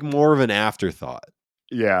look like more of an afterthought.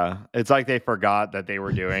 Yeah. It's like they forgot that they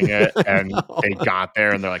were doing it and they got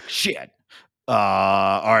there and they're like, shit.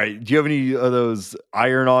 All right. Do you have any of those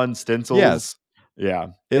iron-on stencils? Yes. Yeah.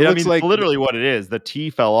 It looks like literally what it is. The T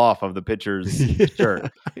fell off of the pitcher's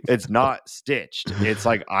shirt. It's not stitched. It's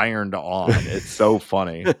like ironed on. It's so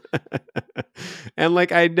funny. And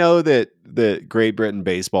like, I know that Great Britain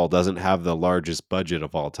baseball doesn't have the largest budget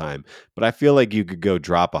of all time, but I feel like you could go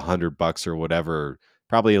drop $100 or whatever,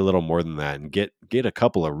 probably a little more than that, and get a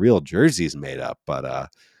couple of real jerseys made up.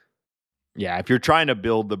 But yeah, if you're trying to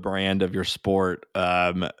build the brand of your sport,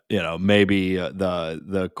 maybe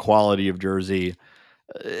the quality of jersey,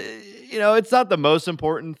 it's not the most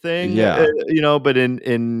important thing. Yeah. But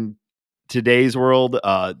in today's world,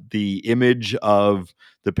 the image of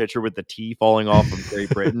the pitcher with the T falling off of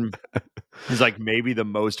Great Britain is like maybe the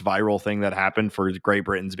most viral thing that happened for Great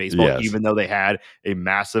Britain's baseball. Yes. Even though they had a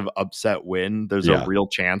massive upset win, there's a real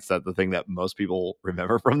chance that the thing that most people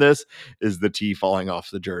remember from this is the T falling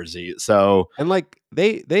off the jersey. So, and like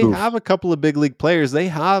they have a couple of big league players. They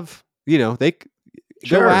have, they'll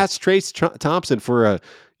ask Trace Thompson for a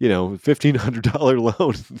 $1,500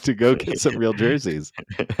 loan to go get some real jerseys.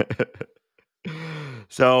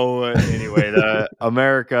 So anyway, the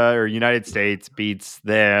America or United States beats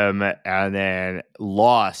them and then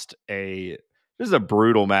lost this is a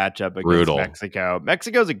brutal matchup against Mexico.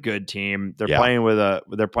 Mexico's a good team. They're playing with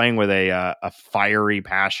a fiery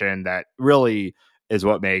passion that really is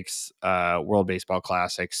what makes World Baseball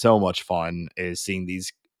Classic so much fun, is seeing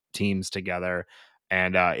these teams together.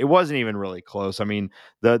 And it wasn't even really close. I mean,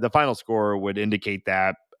 the final score would indicate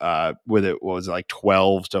that with it was like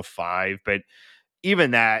 12-5, but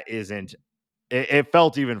even that isn't. It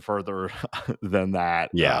felt even further than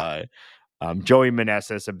that. Yeah. Joey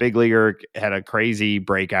Meneses, a big leaguer, had a crazy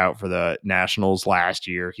breakout for the Nationals last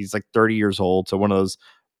year. He's like 30 years old, so one of those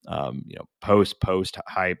post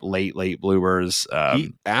hype late bloomers.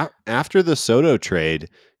 After the Soto trade,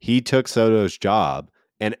 he took Soto's job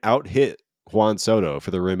and out hit Juan Soto for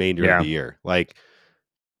the remainder of the year. Like,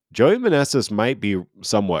 Joey Meneses might be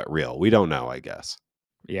somewhat real. We don't know, I guess.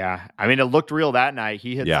 Yeah, I mean, it looked real that night.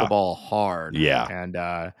 He hits the ball hard. Yeah,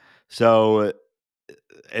 and so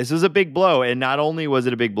this is a big blow. And not only was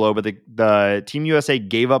it a big blow, but the Team USA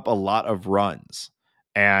gave up a lot of runs.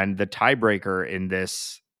 And the tiebreaker in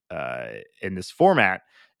this format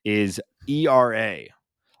is ERA.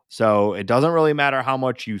 So it doesn't really matter how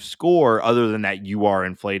much you score, other than that you are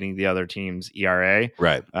inflating the other team's ERA.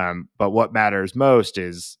 right. But what matters most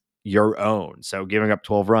is your own. So giving up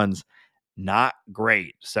 12 runs, not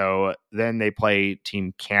great. So then they play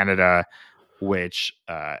Team Canada, which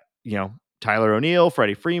Tyler O'Neill,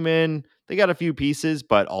 Freddie Freeman, they got a few pieces,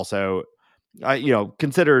 but also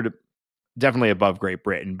considered definitely above Great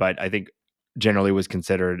Britain, but I think generally was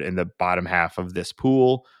considered in the bottom half of this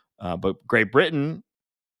pool. But Great Britain,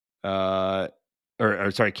 Canada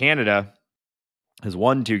has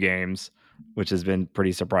won 2 games, which has been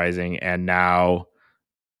pretty surprising, and now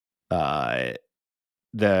the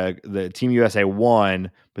Team USA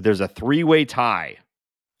won, but there's a 3-way tie.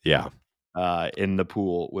 Yeah. In the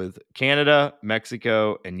pool with Canada,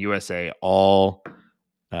 Mexico, and USA, all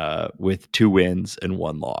with 2 wins and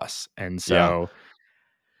 1 loss. And so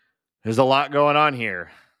there's a lot going on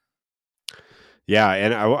here. Yeah,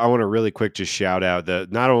 and I want to really quick just shout out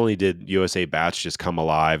that not only did USA Bats just come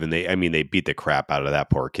alive, and they beat the crap out of that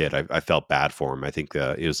poor kid. I felt bad for him. I think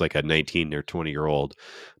it was like a 19 or 20-year-old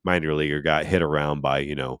minor leaguer got hit around by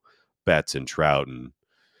Betts and Trout and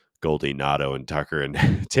Goldy, Nato, and Tucker,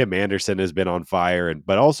 and Tim Anderson has been on fire.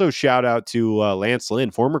 But also shout out to Lance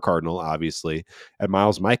Lynn, former Cardinal, obviously, and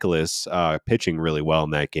Miles Michaelis pitching really well in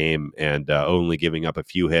that game and only giving up a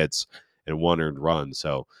few hits and 1 earned run.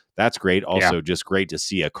 So that's great. Also, just great to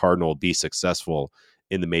see a Cardinal be successful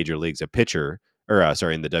in the major leagues, a pitcher, or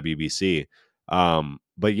in the WBC.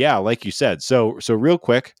 But yeah, like you said, so real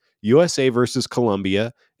quick, USA versus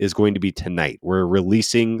Colombia is going to be tonight. We're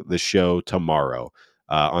releasing the show tomorrow.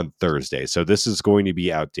 On Thursday. So this is going to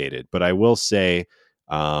be outdated, but I will say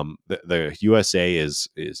the USA is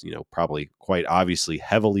probably quite obviously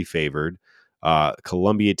heavily favored.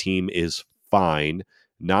 Colombia team is fine,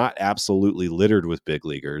 not absolutely littered with big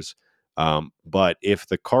leaguers. But if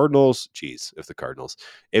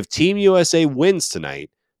Team USA wins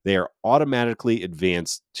tonight, they are automatically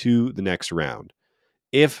advanced to the next round.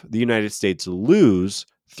 If the United States lose,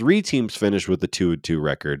 3 teams finish with a 2-2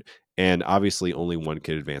 record, and obviously only one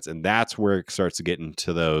can advance. And that's where it starts to get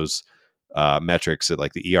into those metrics that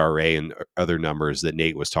like the ERA and other numbers that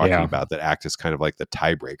Nate was talking about that act as kind of like the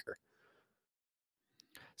tiebreaker.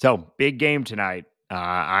 So big game tonight.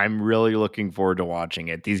 I'm really looking forward to watching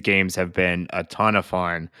it. These games have been a ton of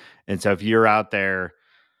fun. And so if you're out there,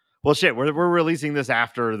 well, shit, we're releasing this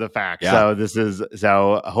after the fact. Yeah.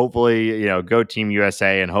 So hopefully, go Team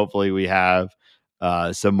USA, and hopefully we have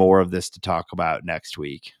some more of this to talk about next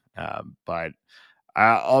week. But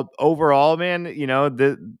overall, man,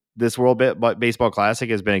 this World Baseball Classic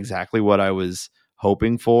has been exactly what I was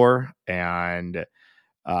hoping for. And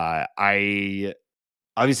I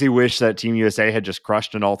obviously wish that Team USA had just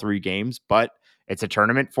crushed in all 3 games, but it's a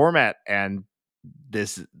tournament format, and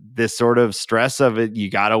this sort of stress of it,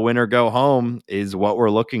 you got to win or go home, is what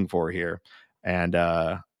we're looking for here. And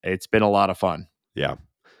it's been a lot of fun. Yeah.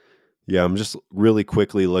 Yeah, I'm just really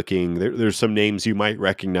quickly looking. There's some names you might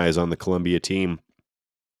recognize on the Colombia team.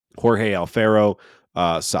 Jorge Alfaro,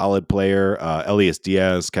 solid player. Elias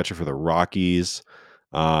Diaz, catcher for the Rockies.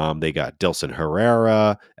 They got Dilson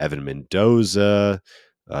Herrera, Evan Mendoza,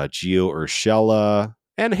 Gio Urshela,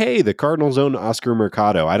 and hey, the Cardinals' own Oscar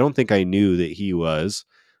Mercado. I don't think I knew that he was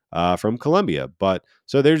from Colombia, but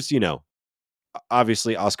so there's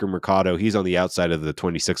obviously Oscar Mercado. He's on the outside of the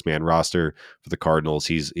 26-man roster for the Cardinals.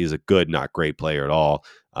 He's a good, not great player at all.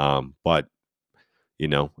 But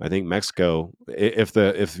I think Mexico,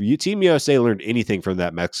 if Team USA learned anything from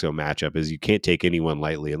that Mexico matchup, is you can't take anyone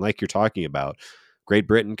lightly. And like you're talking about, Great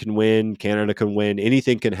Britain can win, Canada can win,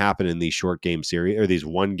 anything can happen in these short game series or these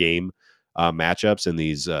 1-game matchups and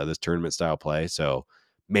these this tournament style play. So,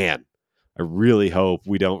 man, I really hope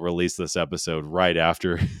we don't release this episode right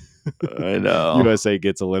after I know USA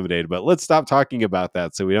gets eliminated. But let's stop talking about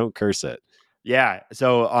that so we don't curse it. Yeah.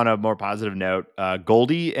 So on a more positive note,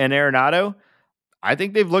 Goldy and Arenado, I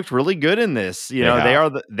think they've looked really good in this. They are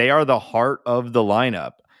the heart of the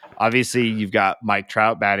lineup. obviously you've got Mike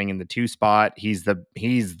Trout batting in the 2 spot. He's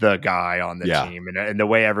the guy on the Yeah. team, and the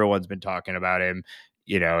way everyone's been talking about him,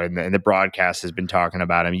 and the broadcast has been talking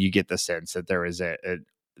about him, you get the sense that there's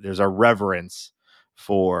a reverence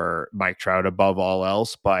for Mike Trout above all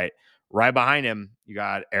else. But right behind him, you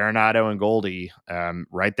got Arenado and Goldy,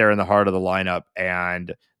 right there in the heart of the lineup,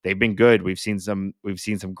 and they've been good. We've seen some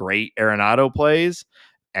great Arenado plays,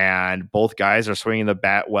 and both guys are swinging the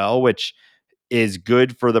bat well, which is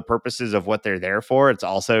good for the purposes of what they're there for. It's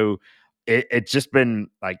also it's just been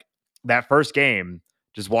like that first game,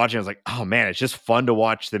 just watching, I was like, oh man, it's just fun to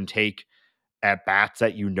watch them take at bats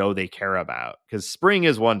that they care about. Because spring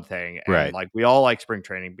is one thing, and Right. like we all like spring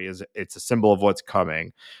training because it's a symbol of what's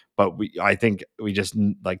coming. But I think we just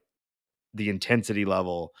like the intensity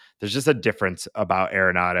level. There's just a difference about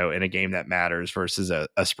Arenado in a game that matters versus a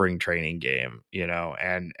spring training game,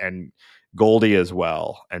 and Goldy as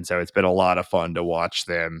well. And so it's been a lot of fun to watch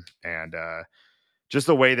them, and just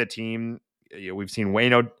the way the team. We've seen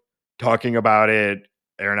Waino talking about it,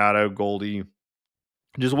 Arenado, Goldy,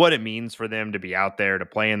 just what it means for them to be out there to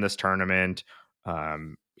play in this tournament.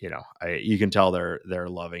 You can tell they're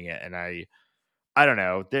loving it, and I don't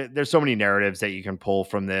know. There's so many narratives that you can pull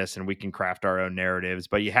from this, and we can craft our own narratives.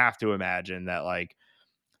 But you have to imagine that like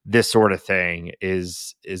this sort of thing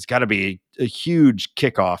is got to be a huge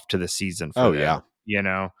kickoff to the season for Oh them.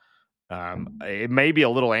 yeah. It may be a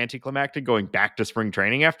little anticlimactic going back to spring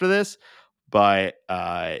training after this, but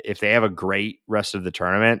if they have a great rest of the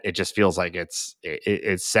tournament, it just feels like it's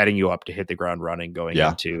setting you up to hit the ground running going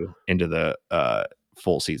Yeah. into the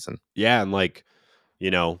full season. Yeah. And like,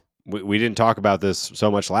 we didn't talk about this so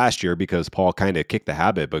much last year because Paul kind of kicked the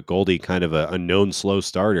habit, but Goldy kind of a known slow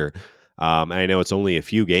starter. I know it's only a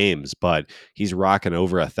few games, but he's rocking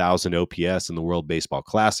over 1,000 OPS in the World Baseball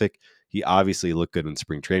Classic. He obviously looked good in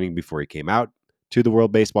spring training before he came out to the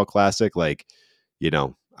World Baseball Classic. Like,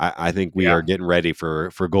 I think we are Yeah. getting ready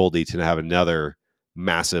for Goldy to have another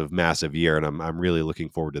massive, massive year, and I'm really looking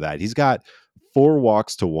forward to that. He's got 4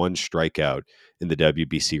 walks to 1 strikeout in the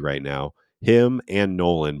WBC right now. Him and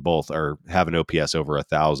Nolan both have an OPS over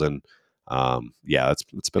 1,000. Yeah,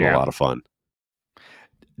 it's been a Yeah. lot of fun.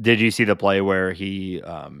 Did you see the play where he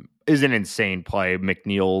is an insane play?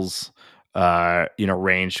 McNeil's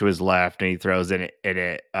range to his left, and he throws it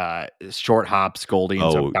short hops Goldie,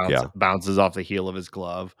 and so Oh yeah, bounces off the heel of his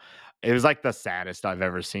glove. It was like the saddest I've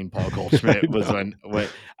ever seen Paul I Goldschmidt was know.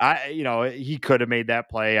 when he could have made that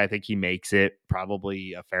play. I think he makes it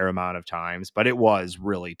probably a fair amount of times, but it was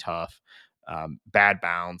really tough. Bad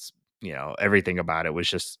bounce, everything about it was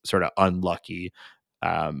just sort of unlucky.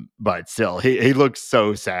 But still, he looks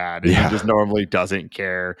so sad, and he Yeah, just normally doesn't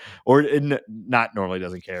care, or not normally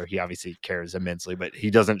doesn't care. He obviously cares immensely, but he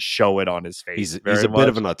doesn't show it on his face he's very a bit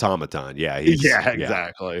of much. an automaton. Yeah, Yeah, yeah.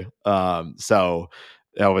 exactly. So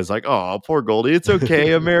I was like, oh, poor Goldie. It's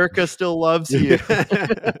okay. America still loves you.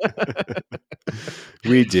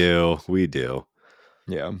 We do, we do.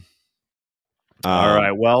 Yeah. All Um,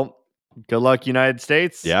 right. Well, good luck, United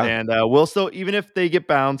States, yeah, and we'll still, even if they get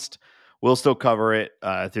bounced, we'll still cover it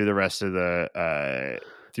through the rest of the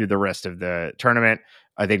tournament.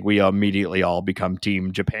 I think we immediately all become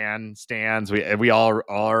Team Japan stands. We all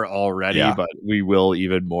are already, yeah. but we will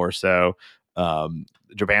even more so.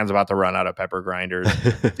 Japan's about to run out of pepper grinders.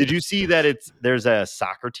 Did you see that there's a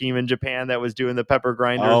soccer team in Japan that was doing the pepper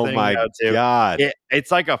grinder Oh thing my now too? god,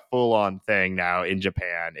 It's like a full on thing now in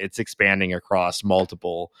Japan. It's expanding across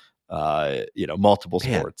multiple man!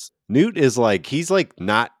 sports. Newt is like he's like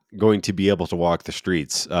not going to be able to walk the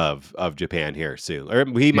streets of Japan here soon, or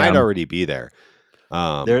he might Yeah. already be there.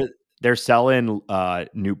 Um, They're selling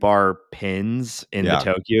Newt Bar pins in the yeah,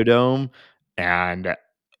 Tokyo Dome, and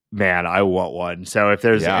man, I want one. So yeah, if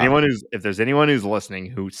there's anyone who's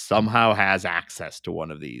listening who somehow has access to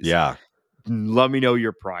one of these, yeah, let me know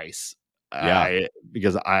your price. yeah.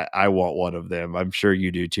 Because I want one of them. I'm sure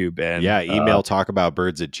you do too, Ben. Yeah, email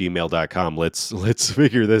talkaboutbirds@gmail.com. Let's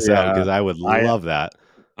figure this out Yeah. because I would I love that.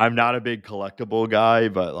 I'm not a big collectible guy,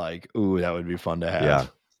 but like, ooh, that would be fun to Yeah.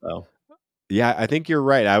 have. So Yeah, I think you're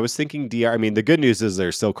right. I was thinking DR. I mean, the good news is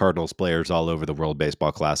there's still Cardinals players all over the World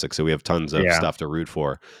Baseball Classic, so we have tons of yeah, stuff to root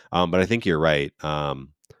for. But I think you're right.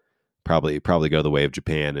 Probably go the way of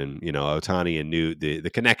Japan, and Otani and Newt. The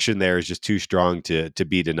connection there is just too strong to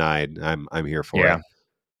be denied. I'm here for yeah, it.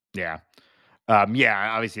 yeah.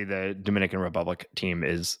 Yeah, obviously the Dominican Republic team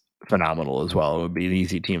is phenomenal as well. It would be an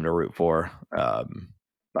easy team to root for.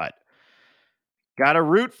 But gotta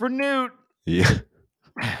root for Newt. Yeah,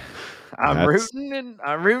 I'm that's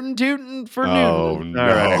rooting tooting for oh Newton. All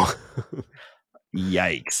right. no.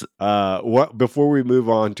 Yikes. What before we move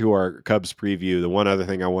on to our Cubs preview, the one other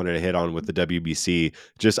thing I wanted to hit on with the WBC,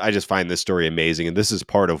 I just find this story amazing, and this is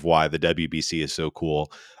part of why the WBC is so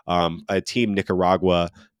cool. A team Nicaragua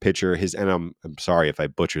pitcher, and I'm sorry if I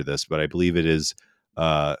butcher this, but I believe it is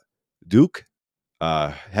uh, Duke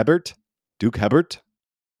Hebert. Duke Hebert.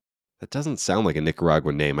 That doesn't sound like a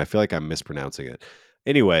Nicaraguan name. I feel like I'm mispronouncing it.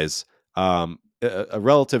 Anyways, a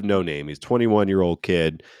relative no name. He's a 21-year-old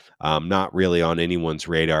kid, not really on anyone's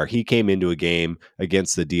radar. He came into a game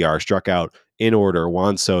against the DR, struck out in order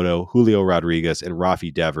Juan Soto, Julio Rodriguez, and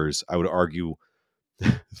Rafi Devers. I would argue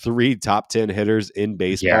 3 top 10 hitters in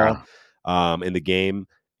baseball Yeah. in the game.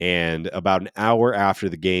 And about an hour after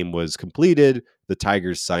the game was completed, the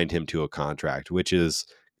Tigers signed him to a contract, which is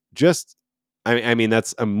just, I mean,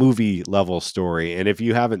 that's a movie level story. And if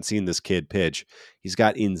you haven't seen this kid pitch, he's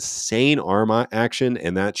got insane arm action,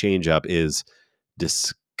 and that changeup is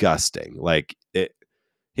disgusting. Like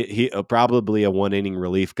he probably a 1 inning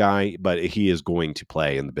relief guy, but he is going to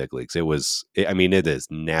play in the big leagues. It is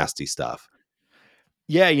nasty stuff.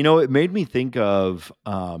 Yeah, it made me think of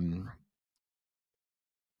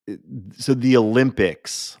so the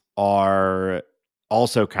Olympics are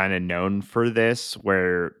also kind of known for this,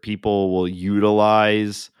 where people will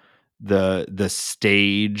utilize the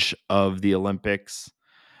stage of the Olympics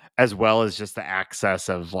as well as just the access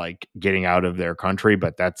of like getting out of their country,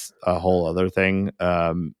 but that's a whole other thing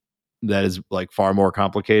that is like far more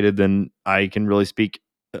complicated than I can really speak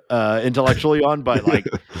intellectually on. But like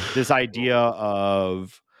this idea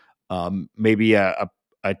of maybe a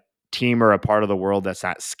team or a part of the world that's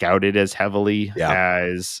not scouted as heavily Yeah.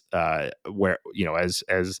 as where as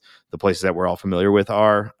the places that we're all familiar with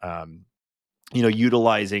are.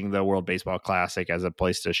 Utilizing the World Baseball Classic as a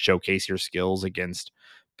place to showcase your skills against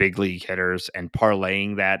big league hitters and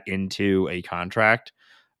parlaying that into a contract,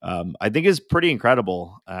 I think is pretty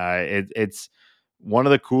incredible. It's one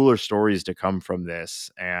of the cooler stories to come from this.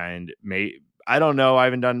 And I don't know. I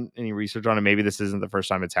haven't done any research on it. Maybe this isn't the first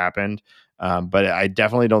time it's happened, but I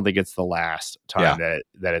definitely don't think it's the last time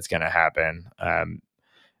that it's going to happen.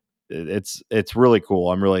 It's really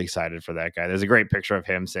cool. I'm really excited for that guy. There's a great picture of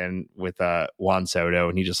him sitting with Juan Soto,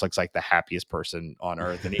 and he just looks like the happiest person on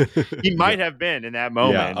earth. And he Yeah. might have been in that Yeah.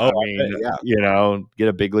 moment. Oh, I mean, get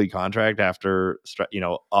a big league contract after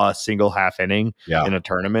a single half inning yeah. in a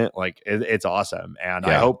tournament. Like it's awesome, and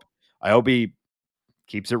Yeah. I hope he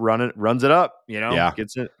keeps it running, runs it up. Yeah.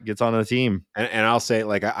 Gets on the team. And I'll say,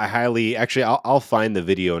 like, I highly actually, I'll find the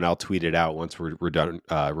video and I'll tweet it out once we're done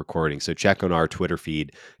recording. So check on our Twitter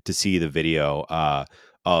feed to see the video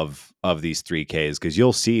of these 3Ks, because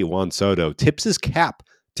you'll see Juan Soto tips his cap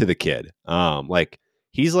to the kid. Like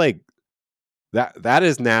he's like that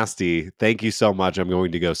is nasty. Thank you so much. I'm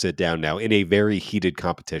going to go sit down now in a very heated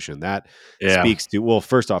competition. That Yeah, speaks to, well,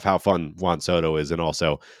 first off, how fun Juan Soto is, and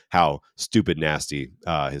also how stupid nasty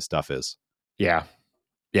his stuff is. yeah.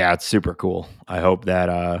 Yeah, it's super cool. I hope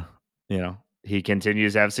that he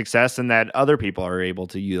continues to have success and that other people are able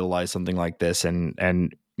to utilize something like this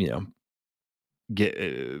and get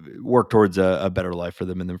work towards a better life for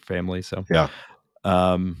them and their family. So, Yeah.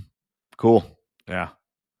 um, cool. Yeah.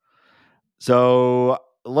 So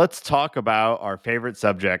let's talk about our favorite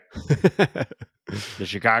subject, the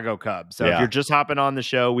Chicago Cubs. So if Yeah. you're just hopping on the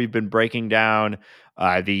show, we've been breaking down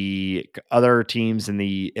the other teams in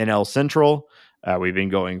the NL Central. We've been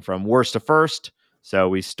going from worst to first. So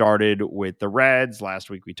we started with the Reds. Last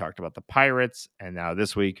week we talked about the Pirates, and now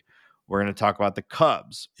this week we're going to talk about the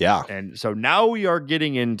Cubs. Yeah. And so now we are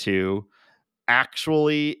getting into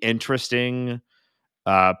actually interesting,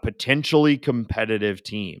 potentially competitive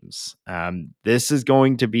teams. This is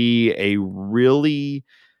going to be a really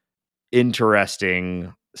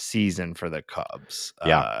interesting season for the Cubs.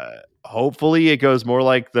 Yeah. Hopefully it goes more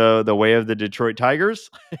like the way of the Detroit Tigers.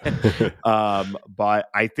 But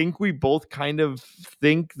I think we both kind of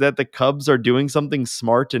think that the Cubs are doing something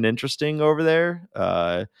smart and interesting over there.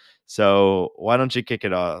 So why don't you kick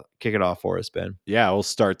it off for us, Ben? Yeah, we'll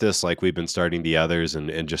start this like we've been starting the others,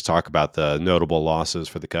 and just talk about the notable losses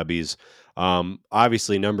for the Cubbies.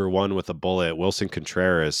 Obviously, number one with a bullet, Wilson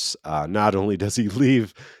Contreras. Not only does he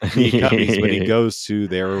leave the Cubbies, but he goes to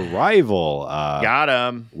their rival, Got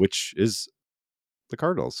him. which is the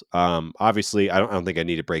Cardinals. Obviously, I don't think I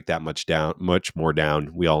need to break that much more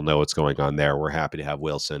down. We all know what's going on there. We're happy to have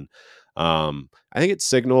Wilson. I think it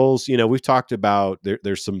signals, we've talked about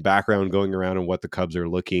there's some background going around on what the Cubs are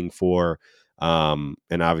looking for. And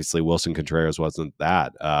obviously Wilson Contreras wasn't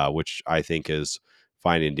that, which I think is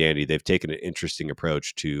fine and dandy. They've taken an interesting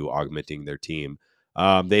approach to augmenting their team.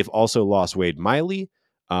 They've also lost Wade Miley.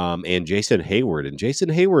 and Jason Hayward. And Jason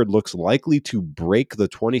Hayward looks likely to break the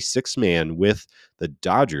 26 man with the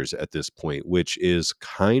Dodgers at this point, which is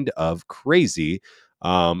kind of crazy.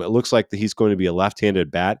 It looks like that he's going to be a left-handed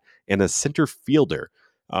bat and a center fielder,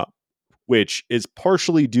 which is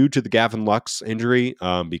partially due to the Gavin Lux injury,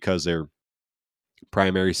 because their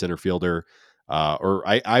primary center fielder, or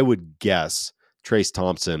I would guess Trace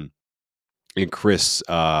Thompson and Chris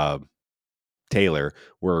Taylor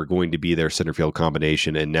were going to be their center field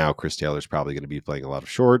combination, and now Chris Taylor's probably going to be playing a lot of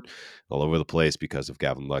short all over the place because of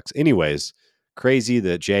Gavin Lux. Anyways, crazy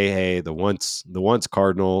that Jay Hay, the once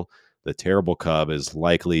Cardinal, the terrible Cub, is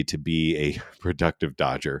likely to be a productive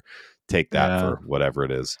Dodger. Take that Yeah. for whatever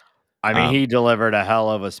it is. I mean, he delivered a hell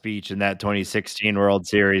of a speech in that 2016 World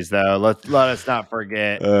Series, though. Let us not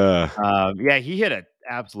forget. Yeah, he hit an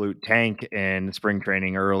absolute tank in spring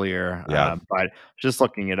training earlier. Yeah. But just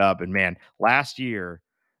looking it up, and man, last year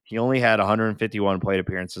he only had 151 plate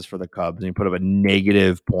appearances for the Cubs, and he put up a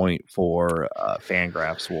negative point for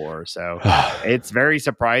Fangraphs WAR. So it's very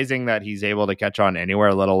surprising that he's able to catch on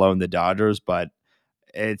anywhere, let alone the Dodgers. But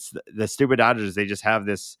it's the stupid Dodgers. They just have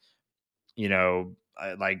this,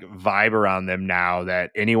 like vibe around them now that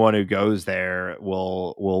anyone who goes there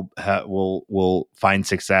will find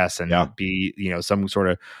success and be, some sort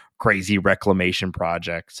of crazy reclamation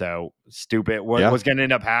project. So stupid. What's going to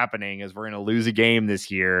end up happening is we're going to lose a game this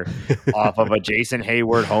year off of a Jason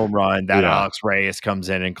Hayward home run that Alex Reyes comes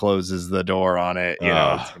in and closes the door on it.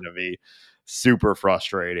 It's going to be super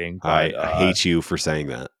frustrating. But I hate you for saying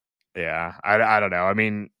that. Yeah, I don't know. I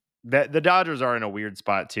mean, the Dodgers are in a weird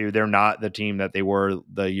spot too. They're not the team that they were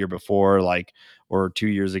the year before, or 2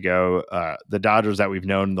 years ago. The Dodgers that we've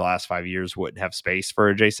known the last 5 years wouldn't have space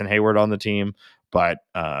for Jason Hayward on the team, but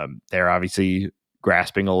they're obviously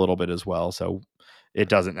grasping a little bit as well. So it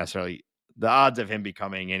doesn't necessarily, the odds of him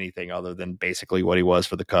becoming anything other than basically what he was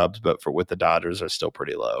for the Cubs, but with the Dodgers, are still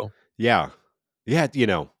pretty low. Yeah.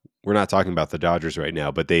 We're not talking about the Dodgers right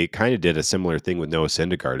now, but they kind of did a similar thing with Noah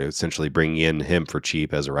Syndergaard, essentially bringing in him for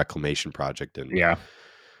cheap as a reclamation project. And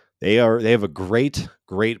they have a great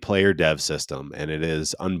player dev system, and it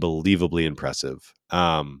is unbelievably impressive.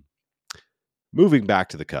 Moving back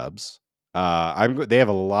to the Cubs, they have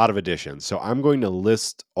a lot of additions, so I'm going to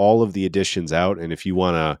list all of the additions out, and if you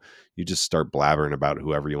want to, you just start blabbering about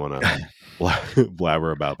whoever you want to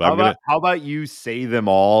blabber about. But how about you say them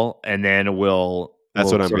all, and then that's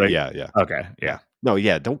what I'm sort of, yeah. Okay. Yeah. No,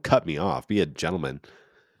 yeah. Don't cut me off. Be a gentleman.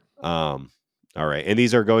 All right. And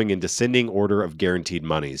these are going in descending order of guaranteed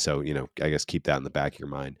money. So, I guess keep that in the back of your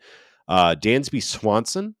mind. Dansby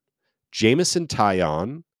Swanson, Jamison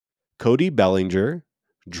Taillon, Cody Bellinger,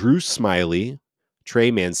 Drew Smiley,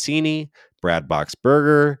 Trey Mancini, Brad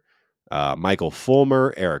Boxberger, Michael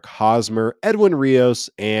Fulmer, Eric Hosmer, Edwin Rios,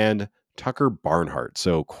 and Tucker Barnhart.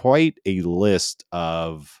 So quite a list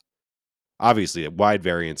of, obviously, a wide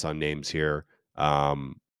variance on names here.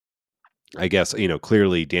 I guess,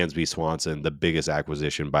 clearly Dansby Swanson, the biggest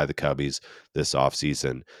acquisition by the Cubbies this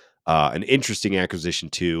offseason. An interesting acquisition,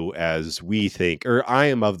 too, as we think, or I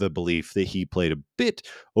am of the belief that he played a bit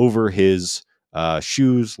over his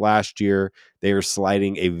shoes last year. They are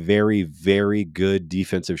sliding a very, very good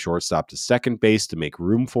defensive shortstop to second base to make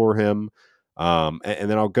room for him. And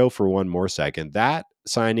then I'll go for one more second. That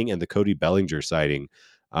signing and the Cody Bellinger signing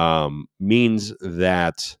means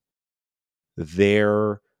that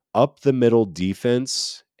their up the middle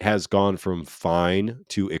defense has gone from fine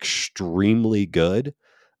to extremely good.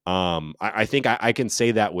 I think I can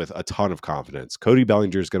say that with a ton of confidence. Cody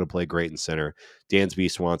Bellinger is going to play great in center.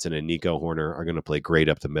 Dansby Swanson and Nico Horner are going to play great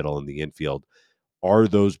up the middle in the infield. Are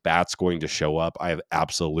those bats going to show up? I have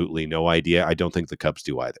absolutely no idea. I don't think the Cubs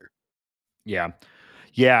do either. Yeah.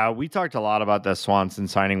 Yeah, we talked a lot about the Swanson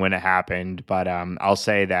signing when it happened, but I'll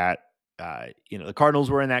say that the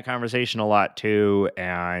Cardinals were in that conversation a lot too,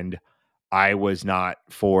 and I was not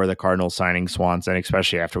for the Cardinals signing Swanson,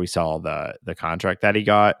 especially after we saw the contract that he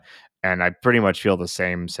got, and I pretty much feel the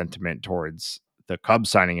same sentiment towards the Cubs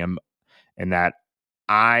signing him, in that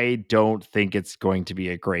I don't think it's going to be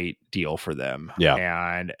a great deal for them. Yeah.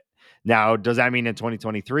 And now, does that mean in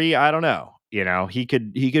 2023? I don't know. He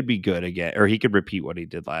could be good again, or he could repeat what he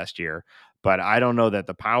did last year. But I don't know that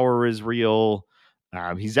the power is real.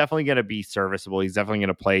 He's definitely going to be serviceable. He's definitely going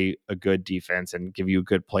to play a good defense and give you a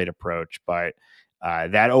good plate approach. But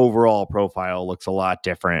that overall profile looks a lot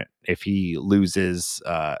different if he loses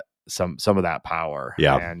some of that power.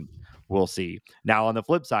 Yeah. And we'll see. Now, on the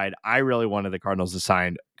flip side, I really wanted the Cardinals to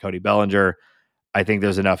sign Cody Bellinger. I think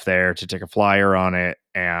there's enough there to take a flyer on it.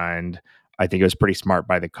 And I think it was pretty smart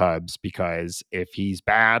by the Cubs, because if he's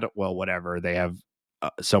bad, well, whatever. They have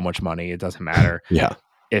so much money. It doesn't matter. Yeah.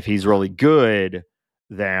 if he's really good,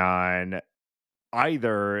 then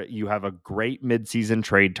either you have a great midseason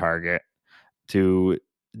trade target to,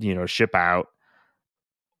 ship out,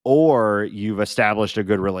 or you've established a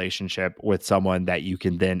good relationship with someone that you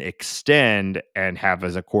can then extend and have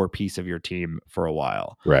as a core piece of your team for a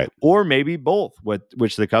while. Right. Or maybe both,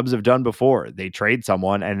 which the Cubs have done before. They trade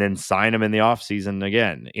someone and then sign them in the offseason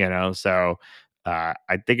again, So I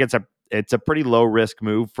think it's a pretty low risk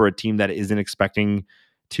move for a team that isn't expecting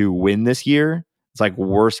to win this year. It's like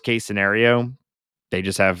worst case scenario, they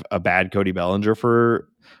just have a bad Cody Bellinger for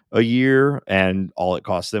a year and all it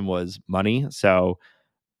cost them was money. So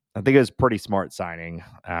I think it was pretty smart signing.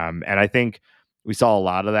 And I think we saw a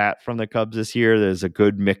lot of that from the Cubs this year. There's a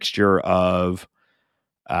good mixture of,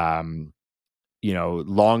 um,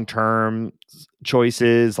 long-term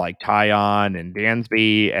choices like Tyon and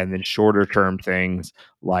Dansby, and then shorter-term things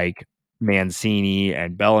like Mancini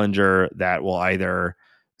and Bellinger that will either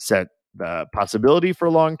set the possibility for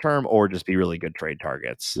long-term or just be really good trade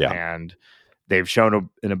targets. Yeah. And they've shown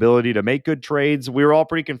an ability to make good trades. We were all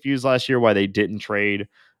pretty confused last year why they didn't trade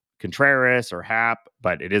Contreras or Hap,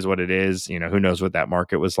 but it is what it is. Who knows what that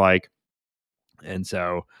market was like. And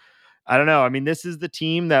so I don't know. I mean, this is the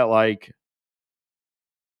team that like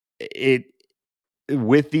it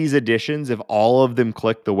with these additions, if all of them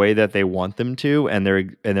click the way that they want them to, and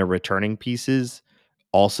their returning pieces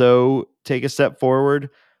also take a step forward,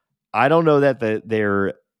 I don't know that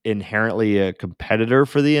they're inherently a competitor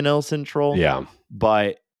for the NL Central, Yeah.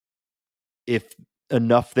 but if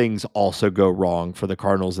enough things also go wrong for the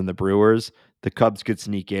Cardinals and the Brewers, the Cubs could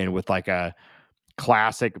sneak in with like a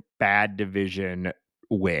classic bad division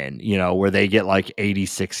win, where they get like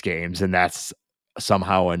 86 games and that's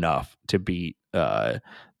somehow enough to beat the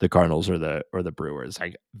Cardinals or the Brewers.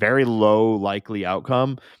 Like very low likely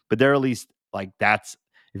outcome, but they're at least like that's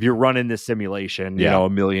if you're running this simulation, Yeah. a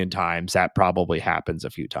million times, that probably happens a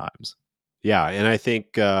few times. Yeah. And I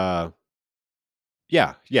think there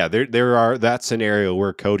are that scenario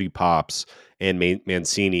where Cody pops and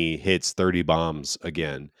Mancini hits 30 bombs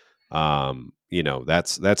again.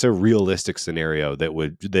 That's a realistic scenario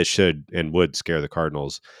that should and would scare the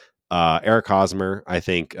Cardinals. Eric Hosmer, I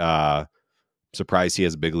think, surprised he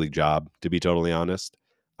has a big league job, to be totally honest.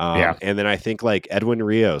 Yeah. And then I think like Edwin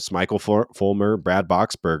Rios, Michael Fulmer, Brad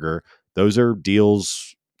Boxberger, those are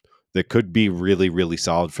deals that could be really, really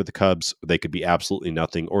solid for the Cubs. They could be absolutely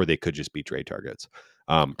nothing, or they could just be trade targets.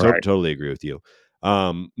 Right. Totally agree with you.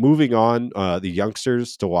 Moving on, the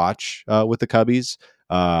youngsters to watch with the Cubbies.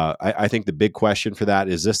 I think the big question for that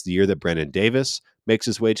is this the year that Brandon Davis makes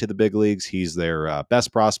his way to the big leagues? He's their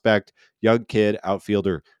best prospect, young kid,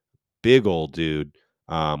 outfielder, big old dude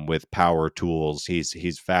with power tools.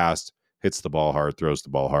 He's fast, hits the ball hard, throws the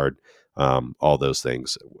ball hard. All those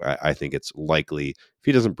things. I think it's likely if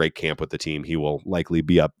he doesn't break camp with the team, he will likely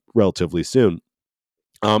be up relatively soon.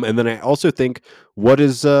 And then I also think, what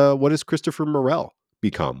is Christopher Morel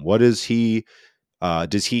become? What is he?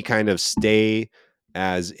 Does he kind of stay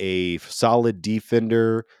as a solid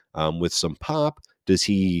defender with some pop? Does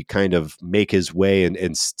he kind of make his way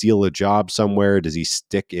and steal a job somewhere? Does he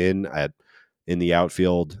stick in the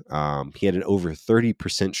outfield? He had an over 30%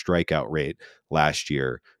 strikeout rate last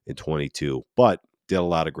year in 22, but did a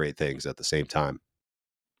lot of great things at the same time.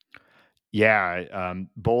 Yeah,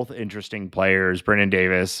 both interesting players. Brennan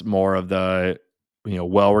Davis, more of the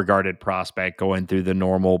well-regarded prospect going through the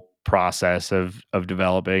normal process of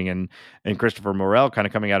developing, and Christopher Morel kind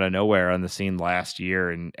of coming out of nowhere on the scene last year,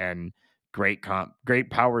 and great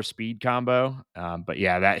power speed combo. But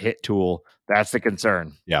yeah, that hit tool, that's the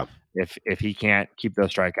concern. Yeah, If he can't keep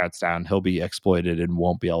those strikeouts down, he'll be exploited and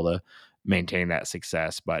won't be able to maintain that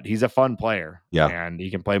success. But he's a fun player yeah, and he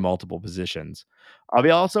can play multiple positions. I'll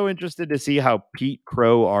be also interested to see how Pete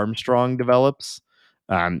Crow Armstrong develops.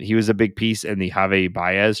 He was a big piece in the Javi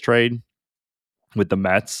Baez trade with the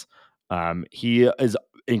Mets. He is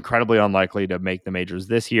incredibly unlikely to make the majors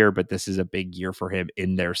this year, but this is a big year for him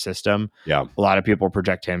in their system. yeah, A lot of people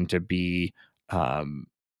project him to be, um,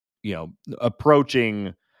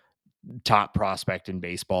 approaching top prospect in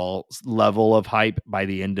baseball level of hype by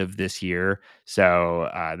the end of this year. So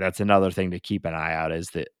that's another thing to keep an eye out as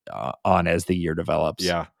the year develops.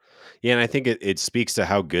 yeah. Yeah, and I think it speaks to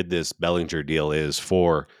how good this Bellinger deal is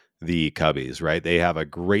for the Cubbies, right? They have a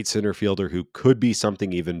great center fielder who could be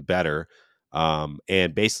something even better.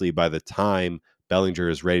 And basically, by the time Bellinger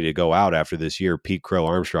is ready to go out after this year, Pete Crow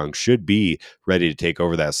Armstrong should be ready to take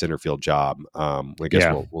over that center field job. I guess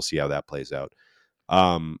Yeah. we'll see how that plays out.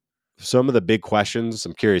 Um, some of the big questions,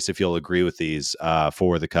 I'm curious if you'll agree with these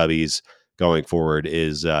for the Cubbies going forward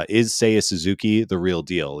is Seiya Suzuki the real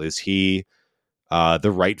deal? Is he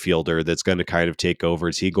the right fielder that's going to kind of take over?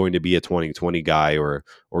 Is he going to be a 2020 guy or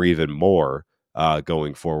even more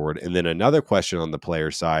going forward? And then another question on the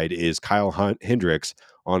player side is Kyle Hendricks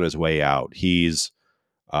on his way out. He's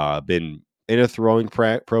been in a throwing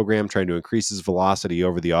program, trying to increase his velocity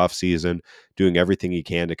over the offseason, doing everything he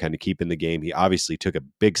can to kind of keep in the game. He obviously took a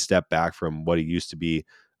big step back from what he used to be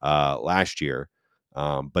last year.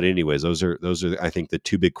 But anyways, those are I think the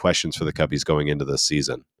two big questions for the Cubbies going into this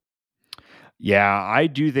season. Yeah, I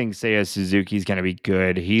do think Seiya Suzuki's going to be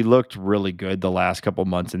good. He looked really good the last couple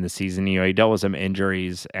months in the season. He dealt with some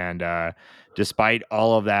injuries, and despite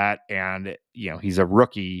all of that, and he's a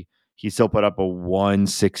rookie, he still put up a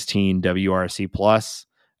 116 WRC plus,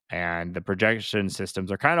 and the projection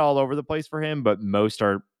systems are kind of all over the place for him, but most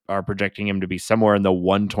are projecting him to be somewhere in the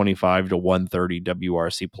 125 to 130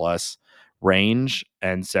 WRC plus range,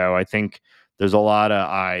 and so I think there's a lot of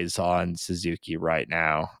eyes on Suzuki right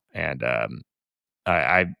now, and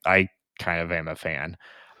I kind of am a fan.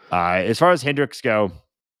 As far as Hendricks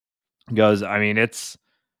goes, I mean it's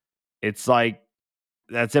like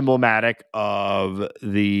that's emblematic of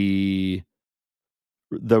the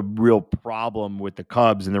real problem with the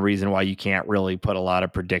Cubs and the reason why you can't really put a lot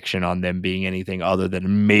of prediction on them being anything other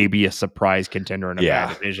than maybe a surprise contender in a bad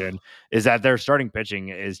Yeah. division is that their starting pitching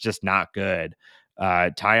is just not good.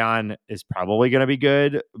 Tyon is probably going to be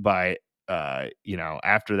good, but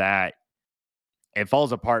after that it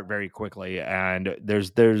falls apart very quickly, and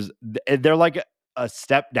they're like a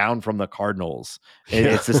step down from the Cardinals.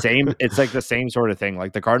 Yeah. It's the same. It's like the same sort of thing.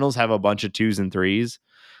 Like the Cardinals have a bunch of 2s and 3s,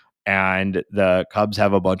 and the Cubs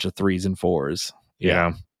have a bunch of 3s and 4s. You Yeah.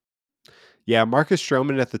 know, Yeah, Marcus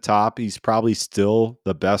Stroman at the top. He's probably still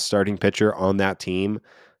the best starting pitcher on that team.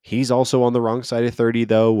 He's also on the wrong side of 30,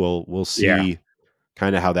 though. We'll yeah, see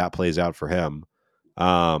kind of how that plays out for him.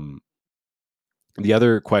 Um, the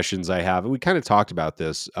other questions I have, we kind of talked about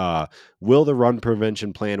this. Will the run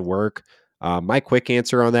prevention plan work? My quick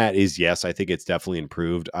answer on that is yes. I think it's definitely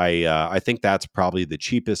improved. I think that's probably the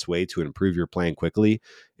cheapest way to improve your plan quickly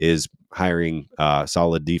is hiring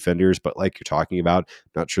solid defenders. But like you're talking about,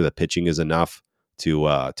 not sure the pitching is enough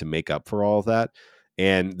to make up for all of that.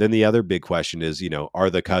 And then the other big question is, are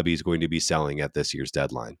the Cubbies going to be selling at this year's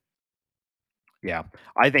deadline? yeah.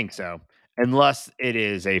 I think so. Unless it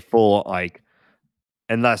is a full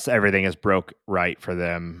unless everything is broke right for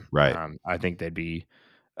them, Right. I think they'd be.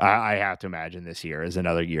 I have to imagine this year is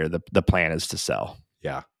another year. The plan is to sell.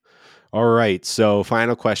 Yeah. All right. So,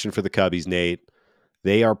 final question for the Cubbies, Nate.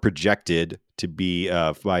 They are projected to be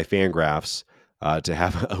by Fangraphs to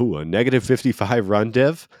have a negative 55 run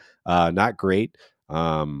div. Not great.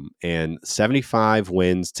 And 75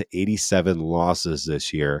 wins to 87 losses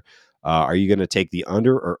this year. Are you going to take the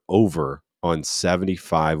under or over on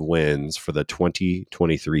 75 wins for the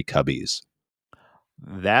 2023 Cubbies?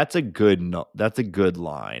 That's a good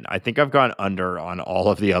line. I think I've gone under on all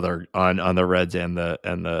of the other on the Reds and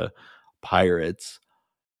the Pirates.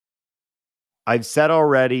 I've said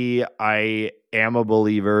already I am a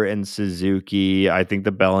believer in Suzuki. I think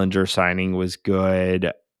the Bellinger signing was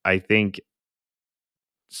good. I think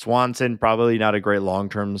Swanson probably not a great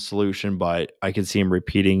long-term solution, but I could see him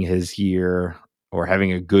repeating his year or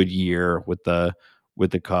having a good year with the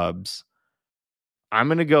Cubs. I'm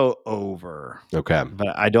gonna go over, Okay. but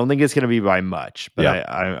I don't think it's gonna be by much. But Yep.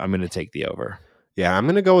 I'm gonna take the over. Yeah, I'm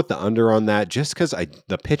going to go with the under on that just because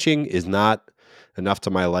the pitching is not enough to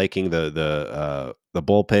my liking. The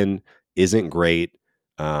bullpen isn't great.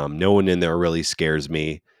 No one in there really scares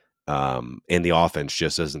me, and the offense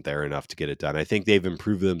just isn't there enough to get it done. I think they've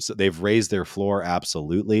improved them. They've raised their floor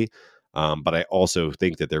absolutely, but I also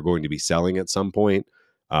think that they're going to be selling at some point,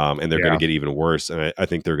 and they're going to Yeah, get even worse. And I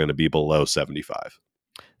think they're going to be below 75.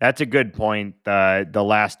 that's a good point. The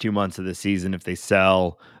last 2 months of the season, if they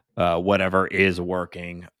sell whatever is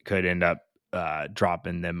working, could end up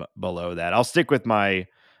dropping them below that. I'll stick with my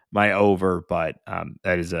over, but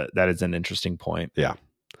that is an interesting point. Yeah.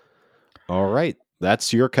 All right,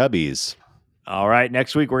 that's your Cubbies. All right,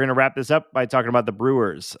 next week we're going to wrap this up by talking about the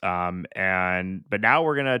Brewers, but now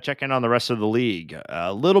we're going to check in on the rest of the league.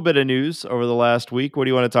 A little bit of news over the last week. What do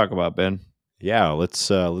you want to talk about, Ben? Yeah, let's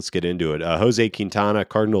get into it. Jose Quintana,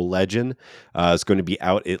 Cardinal legend, is going to be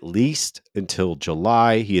out at least until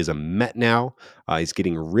July. He is a Met now. He's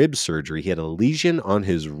getting rib surgery. He had a lesion on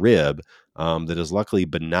his rib that is luckily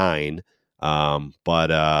benign,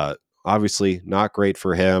 but obviously not great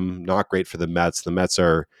for him. Not great for the Mets. The Mets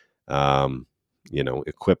are, um,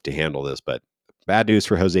 equipped to handle this, but bad news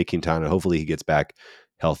for Jose Quintana. Hopefully, he gets back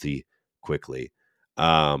healthy quickly.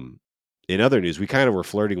 Um, In other news, we kind of were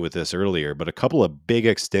flirting with this earlier, but a couple of big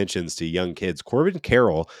extensions to young kids. Corbin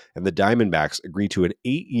Carroll and the Diamondbacks agreed to an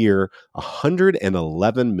 8-year,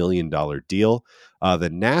 $111 million deal. The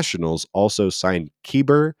Nationals also signed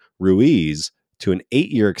Keeber Ruiz to an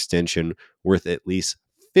 8-year extension worth at least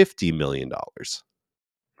 $50 million.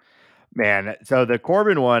 Man, so the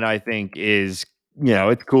Corbin one, I think, is,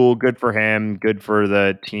 it's cool. Good for him. Good for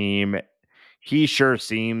the team. He sure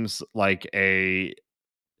seems like there's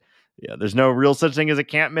no real such thing as a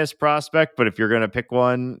can't miss prospect, but if you're going to pick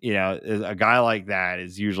one, a guy like that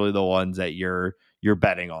is usually the ones that you're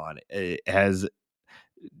betting on. It has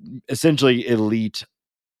essentially elite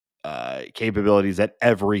capabilities at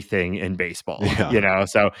everything in baseball, Yeah.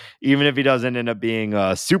 So even if he doesn't end up being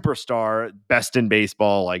a superstar, best in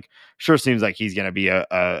baseball, like sure seems like he's going to be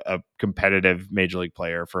a competitive major league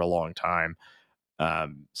player for a long time.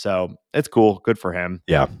 So it's cool. Good for him.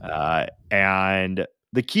 Yeah. And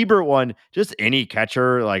the Keybert one, just any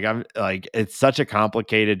catcher, it's such a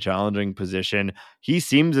complicated, challenging position. He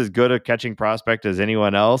seems as good a catching prospect as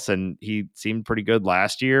anyone else, and he seemed pretty good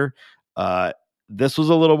last year. This was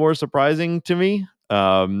a little more surprising to me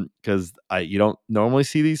because you don't normally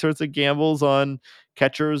see these sorts of gambles on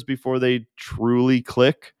catchers before they truly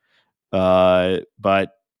click. But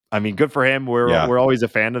I mean, good for him. Yeah. We're always a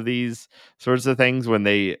fan of these sorts of things when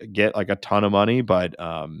they get like a ton of money. But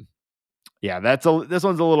yeah, this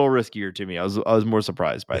one's a little riskier to me. I was more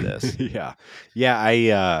surprised by this. Yeah. Yeah.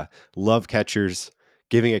 I love catchers.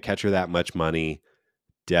 Giving a catcher that much money,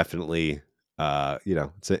 definitely,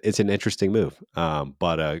 it's an interesting move.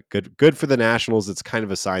 But good for the Nationals. It's kind of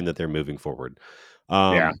a sign that they're moving forward.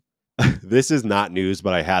 Yeah, Um, this is not news,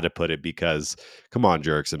 but I had to put it because, come on,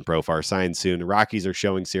 Jerks and Profar, sign soon. Rockies are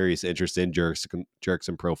showing serious interest in Jerks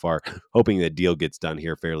and Profar, hoping that deal gets done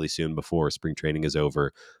here fairly soon before spring training is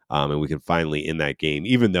over, and we can finally end that game,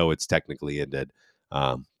 even though it's technically ended.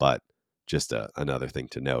 But just another thing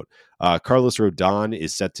to note. Carlos Rodon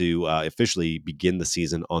is set to officially begin the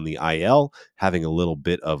season on the IL, having a little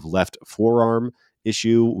bit of left forearm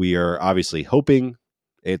issue. We are obviously hoping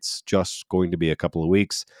it's just going to be a couple of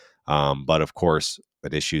weeks. But of course,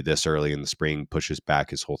 an issue this early in the spring pushes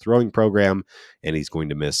back his whole throwing program, and he's going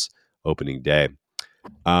to miss opening day.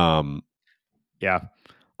 yeah.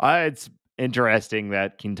 It's interesting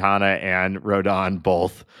that Quintana and Rodon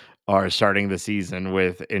both are starting the season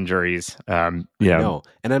with injuries. I know.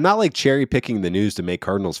 And I'm not like cherry picking the news to make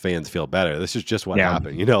Cardinals fans feel better. This is just what Yeah,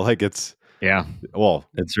 happened. Like yeah, well,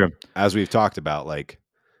 it's true. as we've talked about, like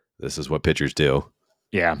this is what pitchers do.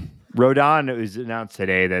 Yeah. Rodon, it was announced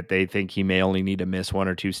today that they think he may only need to miss 1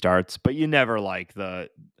 or 2 starts, but you never like the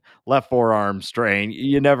left forearm strain.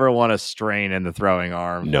 You never want to strain in the throwing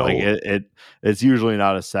arm. Like No, it's usually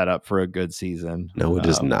not a setup for a good season. no, it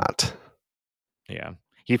is not. Yeah.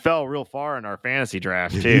 He fell real far in our fantasy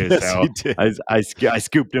draft too. Yes, So he did. I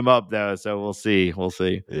scooped him up though. So we'll see. We'll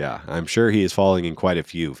see. Yeah, I'm sure he is falling in quite a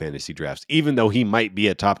few fantasy drafts, even though he might be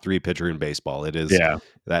a top 3 pitcher in baseball. It is Yeah.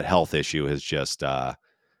 that health issue is just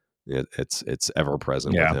it's ever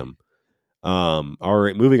present with Yeah. him. All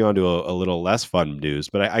right, moving on to a little less fun news,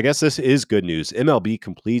 but I guess this is good news. MLB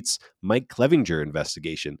completes Mike Clevinger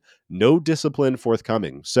investigation. No discipline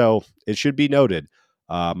forthcoming. So it should be noted,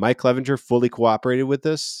 Mike Clevinger fully cooperated with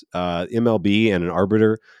this. MLB and an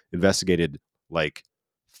arbiter investigated like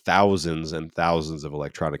thousands and thousands of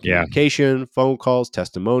electronic Yeah. communication, phone calls,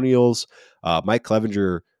 testimonials. Mike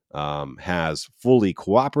Clevinger has fully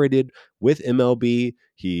cooperated with MLB.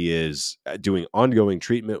 He is doing ongoing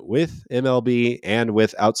treatment with MLB and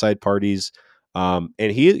with outside parties, and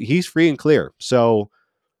he's free and clear. So,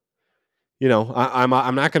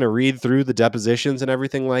 I'm not going to read through the depositions and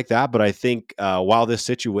everything like that, but I think while this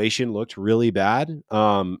situation looked really bad,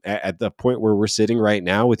 at the point where we're sitting right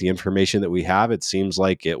now with the information that we have, it seems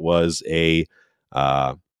like it was a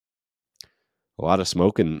lot of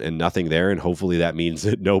smoke and nothing there. And hopefully that means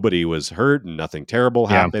that nobody was hurt and nothing terrible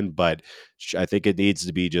Yeah. happened. But I think it needs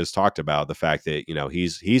to be just talked about the fact that,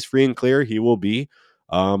 he's free and clear. He will be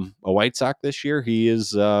a White Sox this year. He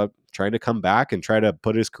is trying to come back and try to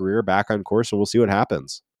put his career back on course. And we'll see what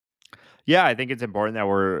happens. Yeah, I think it's important that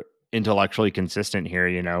we're intellectually consistent here.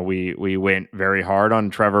 We went very hard on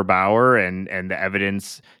Trevor Bauer, and the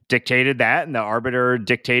evidence dictated that, and the arbiter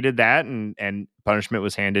dictated that, and punishment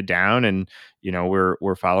was handed down, and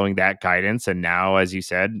we're following that guidance. And now, as you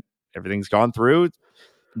said, everything's gone through.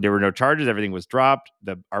 There were no charges. Everything was dropped.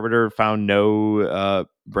 The arbiter found no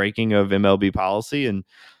breaking of MLB policy, and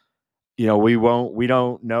we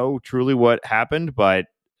don't know truly what happened, but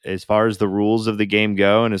as far as the rules of the game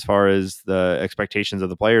go and as far as the expectations of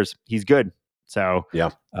the players, he's good. So Yeah.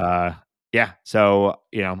 uh Yeah. So,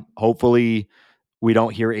 hopefully we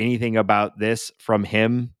don't hear anything about this from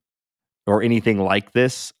him or anything like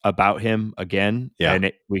this about him again. Yeah.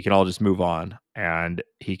 And we can all just move on and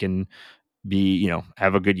he can be,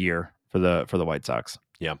 have a good year for the White Sox.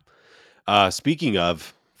 Yeah. Speaking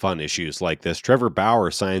of fun issues like this, Trevor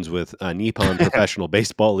Bauer signs with Nippon Professional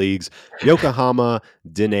Baseball League's Yokohama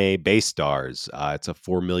Dene Bay Stars. It's a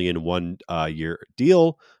 $4 million year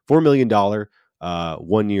deal, $4 million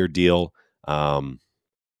 1 year deal.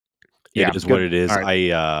 It Yeah. is what Good. it All is.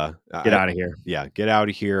 right. Get out of here. Yeah, get out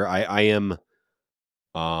of here. I am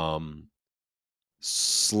um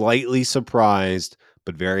slightly surprised,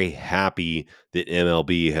 but very happy that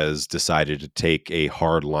MLB has decided to take a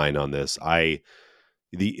hard line on this.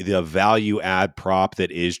 The value add prop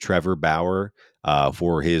that is Trevor Bauer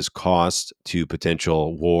for his cost to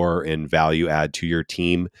potential WAR and value add to your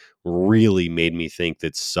team really made me think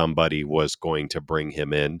that somebody was going to bring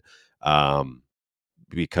him in.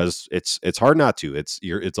 Because it's hard not to. It's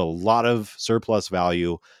a lot of surplus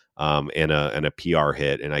value and a PR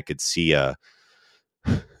hit, and I could see a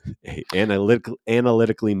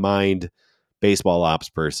analytically mind baseball ops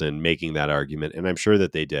person making that argument, and I'm sure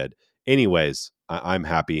that they did. Anyways, I'm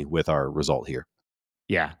happy with our result here.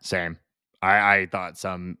 Yeah. Same. I thought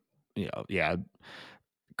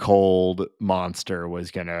cold monster was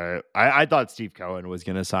gonna. I thought Steve Cohen was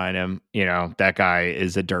gonna sign him. That guy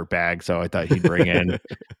is a dirtbag, so I thought he'd bring in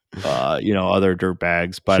other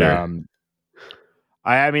dirtbags. But Sure.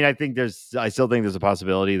 I mean, I still think there's a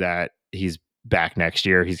possibility that he's back next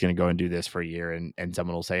year. He's going to go and do this for a year, and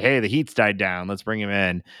someone will say, "Hey, the Heat's died down. Let's bring him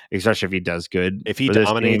in." Especially if he does good If he for this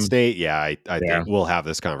dominates team. state, yeah, I Yeah, think we'll have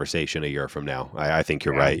this conversation a year from now. I think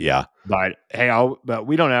you're yeah. right. Yeah. But hey, but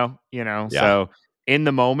we don't know. Yeah. So in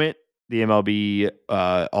the moment, the MLB,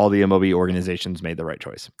 all the MLB organizations made the right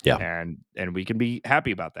choice, Yeah. and we can be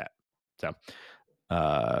happy about that. So,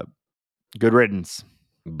 uh, good riddance.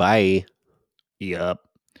 Bye. Yep.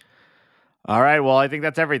 All right. Well, I think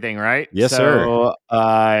that's everything, right? Yes, sir. So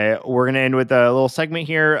we're going to end with a little segment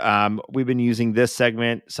here. We've been using this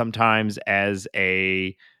segment sometimes as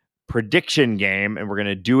a prediction game, and we're going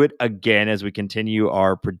to do it again as we continue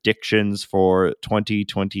our predictions for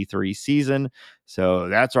 2023 season. So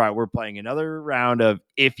that's right. We're playing another round of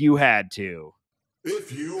If You Had To.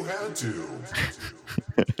 If you had to.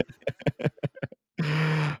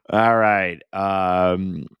 All right.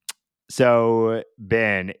 So,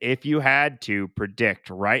 Ben, if you had to predict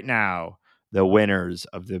right now the winners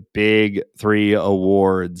of the big three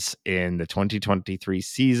awards in the 2023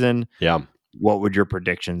 season, Yeah. what would your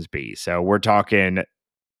predictions be? So, we're talking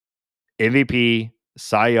MVP,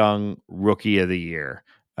 Cy Young, Rookie of the Year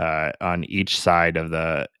on each side of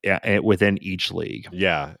within each league.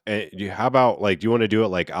 Yeah. How about do you want to do it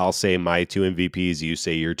like I'll say my two MVPs, you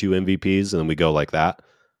say your two MVPs, and then we go like that?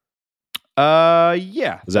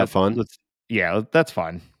 Yeah. Is that fun? Yeah, that's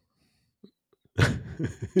fun.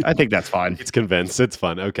 I think that's fun. He's convinced. It's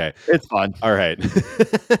fun. Okay. It's fun. All right.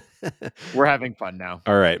 We're having fun now.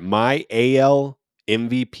 All right. My AL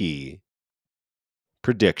MVP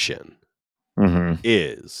prediction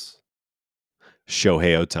is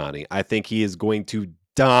Shohei Ohtani. I think he is going to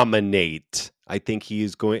dominate. I think he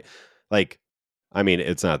is going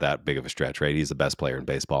it's not that big of a stretch, right? He's the best player in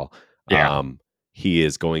baseball. Yeah. He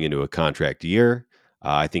is going into a contract year.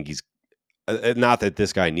 I think he's not that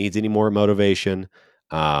this guy needs any more motivation.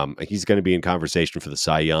 He's going to be in conversation for the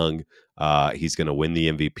Cy Young. He's going to win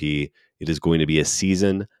the MVP. It is going to be a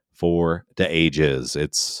season for the ages.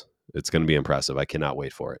 It's going to be impressive. I cannot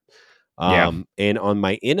wait for it. Yeah. And on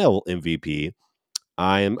my NL MVP,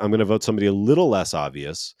 I'm going to vote somebody a little less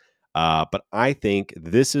obvious. But I think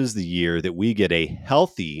this is the year that we get a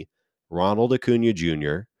healthy Ronald Acuna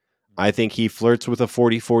Jr. I think he flirts with a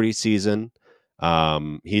 40-40 season.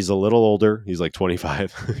 He's a little older. He's like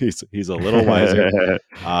 25. he's a little wiser.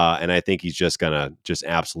 And I think he's just going to just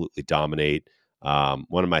absolutely dominate.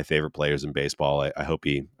 One of my favorite players in baseball. I hope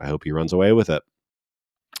he runs away with it.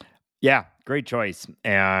 Yeah, great choice.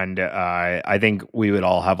 And I think we would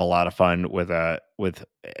all have a lot of fun with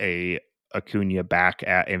a Acuna back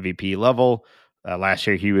at MVP level. Last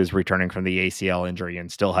year, he was returning from the ACL injury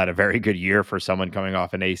and still had a very good year for someone coming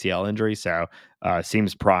off an ACL injury. So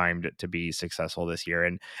seems primed to be successful this year.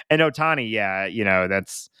 And Ohtani, yeah,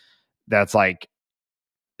 that's like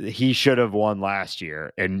he should have won last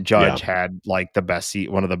year, and Judge had like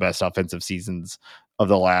one of the best offensive seasons of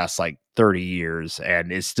the last like 30 years,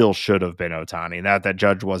 and it still should have been Ohtani. Not that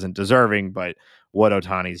Judge wasn't deserving, but what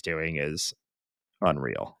Ohtani's doing is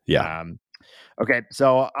unreal. Yeah. Okay,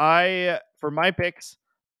 so for my picks,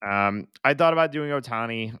 I thought about doing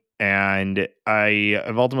Ohtani, and I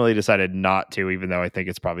have ultimately decided not to, even though I think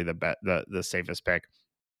it's probably the safest pick.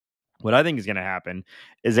 What I think is going to happen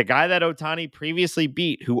is a guy that Ohtani previously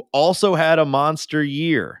beat, who also had a monster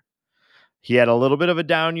year. He had a little bit of a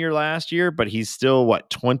down year last year, but he's still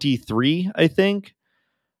 23, I think.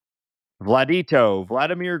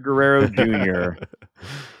 Vladimir Guerrero Jr.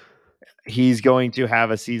 He's going to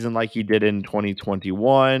have a season like he did in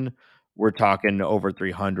 2021. We're talking over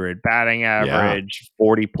 300 batting average,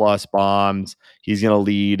 40 plus bombs. He's going to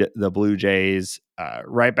lead the Blue Jays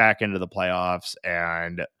right back into the playoffs,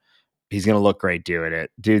 and he's going to look great doing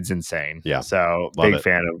it. Dude's insane. Yeah. So Love big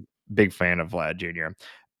it. fan of Vlad Jr.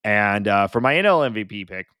 And for my NL MVP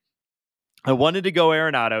pick, I wanted to go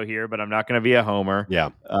Arenado here, but I'm not going to be a homer. Yeah.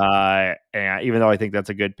 And even though I think that's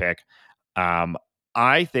a good pick,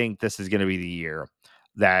 I think this is going to be the year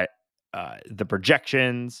that the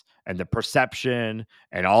projections and the perception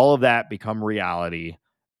and all of that become reality.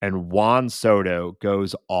 And Juan Soto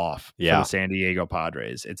goes off for the San Diego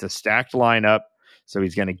Padres. It's a stacked lineup, so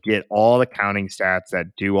he's going to get all the counting stats that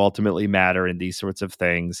do ultimately matter in these sorts of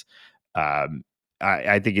things.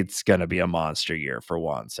 I think it's going to be a monster year for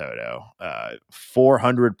Juan Soto.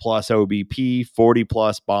 400 plus OBP, 40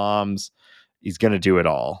 plus bombs. He's going to do it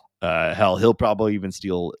all. Hell, he'll probably even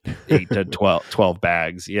steal 8 to 12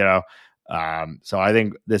 bags, So I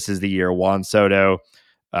think this is the year Juan Soto,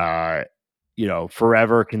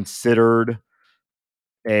 forever considered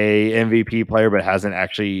a MVP player, but hasn't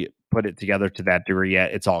actually put it together to that degree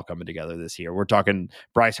yet. It's all coming together this year. We're talking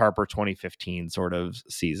Bryce Harper 2015 sort of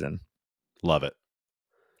season. Love it.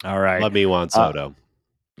 All right. Love me Juan Soto.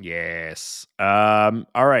 Yes. All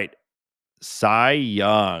right. Cy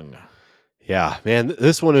Young. Yeah, man,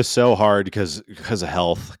 this one is so hard because of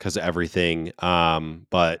health, because of everything.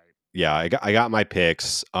 But yeah, I got my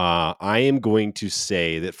picks. I am going to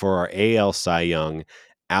say that for our AL Cy Young,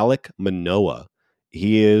 Alek Manoah,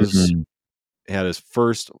 he had his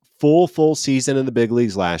first full season in the big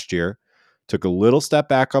leagues last year. Took a little step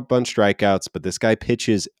back up on strikeouts, but this guy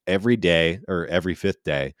pitches every day or every fifth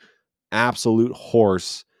day. Absolute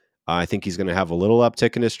horse. I think he's going to have a little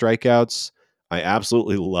uptick in his strikeouts. I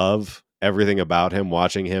absolutely love everything about him.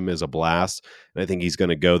 Watching him is a blast. And I think he's going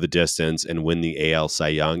to go the distance and win the AL Cy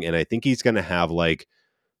Young. And I think he's going to have like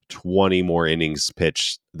 20 more innings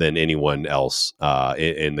pitched than anyone else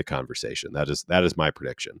in the conversation. That is my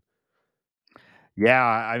prediction. Yeah,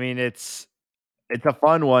 I mean it's a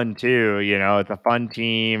fun one too. It's a fun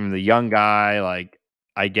team. The young guy, like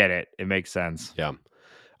I get it. It makes sense. Yeah.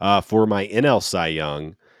 For my NL Cy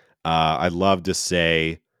Young, I'd love to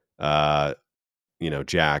say,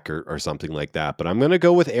 Jack or something like that, but I'm going to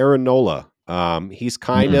go with Aaron Nola. He's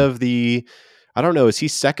kind of I don't know, is he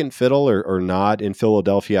second fiddle or not in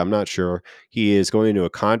Philadelphia? I'm not sure. He is going into a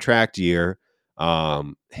contract year.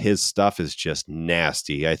 His stuff is just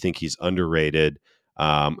nasty. I think he's underrated.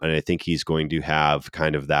 And I think he's going to have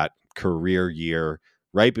kind of that career year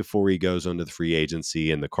right before he goes into the free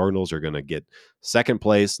agency, and the Cardinals are going to get second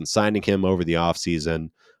place and signing him over the offseason.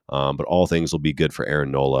 But all things will be good for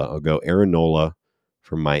Aaron Nola. I'll go Aaron Nola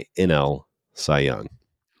for my NL Cy Young.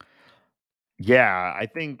 Yeah, I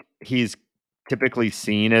think he's typically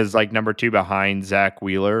seen as like number 2 behind Zach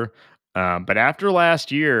Wheeler. But after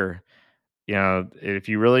last year, if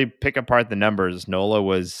you really pick apart the numbers, Nola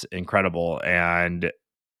was incredible. And,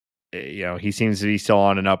 he seems to be still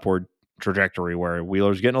on an upward trajectory where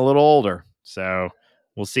Wheeler's getting a little older. So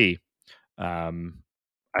we'll see. I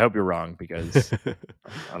hope you're wrong because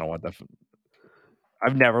I don't want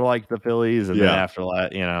I've never liked the Phillies. And then after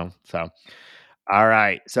that, so. All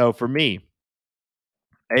right. So for me,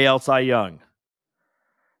 AL Cy Young.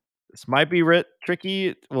 This might be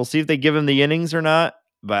tricky. We'll see if they give him the innings or not.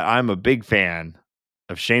 But I'm a big fan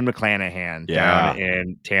of Shane McClanahan down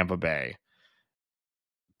in Tampa Bay.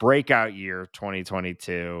 Breakout year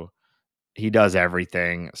 2022. He does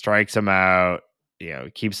everything, strikes him out,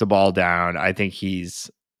 keeps the ball down. I think he's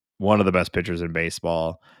one of the best pitchers in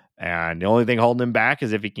baseball. And the only thing holding him back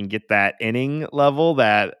is if he can get that inning level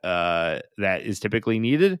that is typically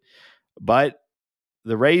needed. But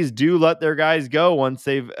the Rays do let their guys go once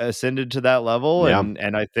they've ascended to that level. Yeah.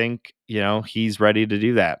 And I think, he's ready to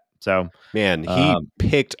do that. So, man, he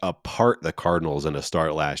picked apart the Cardinals in a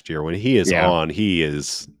start last year. When he is on, he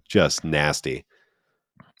is just nasty.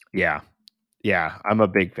 Yeah. Yeah. I'm a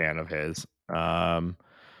big fan of his. All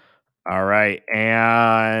right.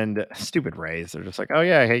 And stupid Rays. They're just like, oh,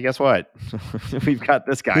 yeah. Hey, guess what? We've got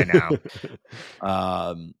this guy now.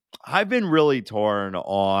 I've been really torn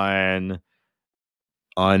on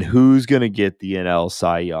who's going to get the NL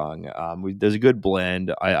Cy Young. There's a good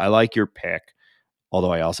blend. I like your pick,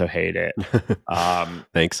 although I also hate it.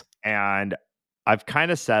 Thanks. And I've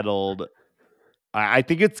kind of settled. I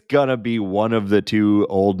think it's gonna be one of the two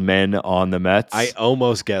old men on the Mets. I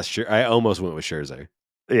almost went with Scherzer.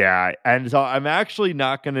 Yeah, and so I'm actually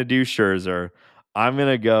not gonna do Scherzer. I'm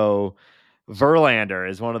gonna go. Verlander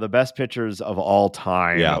is one of the best pitchers of all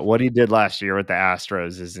time. Yeah. What he did last year with the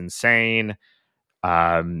Astros is insane.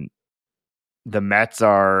 The Mets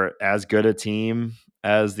are as good a team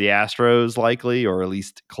as the Astros, likely, or at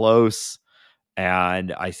least close.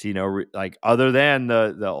 And I see no other than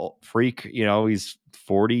the freak. He's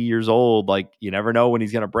 40 years old. Like, you never know when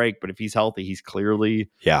he's going to break, but if he's healthy, he's clearly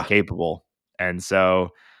capable. And so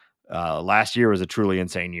last year was a truly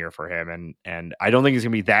insane year for him, and I don't think he's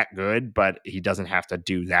gonna be that good, but he doesn't have to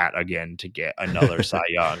do that again to get another Cy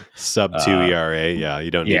Young. Sub 2 ERA. Yeah,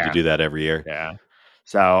 you don't need to do that every year. Yeah.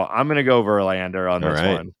 So I'm gonna go Verlander on this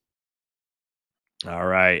one. All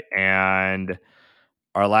right, and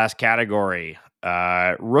our last category,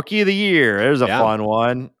 Rookie of the Year. There's a fun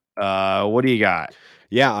one. What do you got?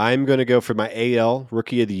 Yeah, I'm going to go for my AL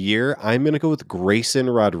Rookie of the Year. I'm going to go with Grayson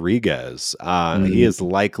Rodriguez. He is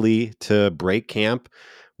likely to break camp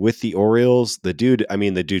with the Orioles. The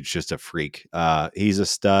dude's just a freak. He's a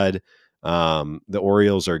stud. The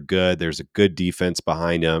Orioles are good. There's a good defense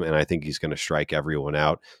behind him, and I think he's going to strike everyone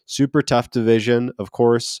out. Super tough division, of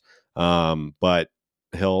course, but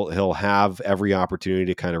he'll have every opportunity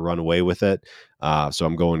to kind of run away with it. So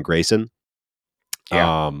I'm going Grayson.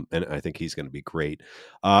 Yeah. And I think he's going to be great.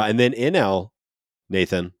 And then NL,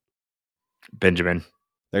 Nathan Benjamin.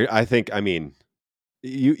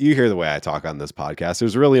 you hear the way I talk on this podcast.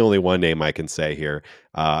 There's really only one name I can say here.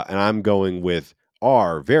 And I'm going with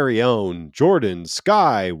our very own Jordan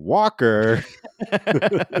Sky Walker.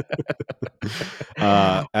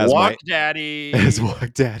 As Walk Daddy. As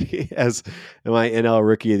my NL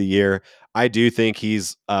Rookie of the Year. I do think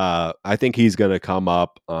he's going to come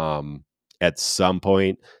up at some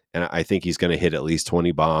point, and I think he's going to hit at least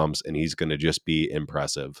 20 bombs, and he's going to just be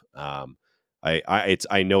impressive.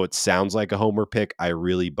 I know it sounds like a homer pick. I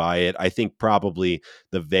really buy it. I think probably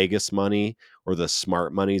the Vegas money or the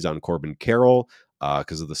smart money's on Corbin Carroll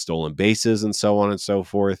because of the stolen bases and so on and so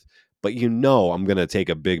forth. But I'm going to take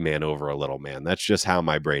a big man over a little man. That's just how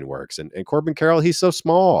my brain works. And Corbin Carroll, he's so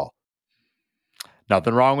small.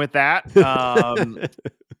 Nothing wrong with that.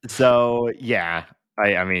 So yeah,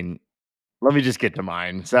 I mean, let me just get to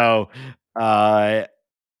mine. So I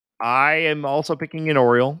am also picking an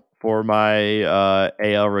Oriole for my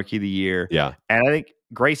AL Rookie of the Year. Yeah. And I think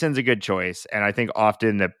Grayson's a good choice. And I think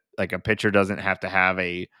often that a pitcher doesn't have to have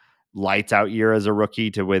a lights out year as a rookie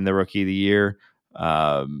to win the Rookie of the Year.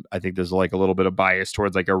 I think there's a little bit of bias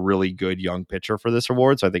towards a really good young pitcher for this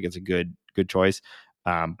award. So I think it's a good choice.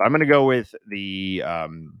 But I'm going to go with the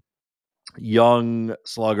young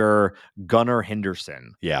slugger Gunnar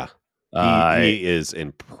Henderson. Yeah. He is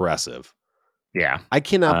impressive. Yeah. I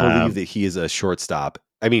cannot believe that he is a shortstop.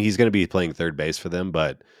 I mean, he's going to be playing third base for them,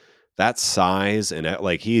 but that size and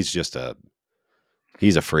he's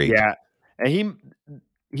a freak. Yeah. And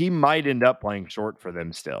he might end up playing short for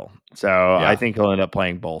them still. So I think he'll end up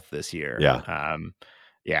playing both this year.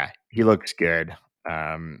 Yeah. He looks good.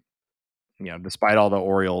 Despite all the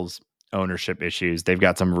Orioles ownership issues, they've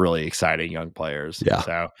got some really exciting young players. Yeah.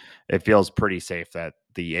 So it feels pretty safe that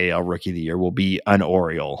the AL Rookie of the Year will be an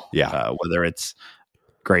Oriole. Yeah. Whether it's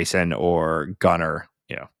Grayson or Gunnar,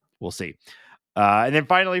 we'll see. And then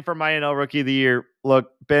finally for my NL Rookie of the Year,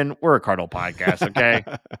 look, Ben, we're a Cardinal podcast, okay?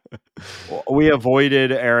 We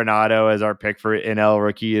avoided Arenado as our pick for NL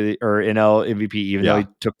Rookie or NL MVP, even though he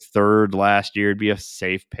took third last year. It'd be a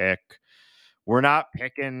safe pick. We're not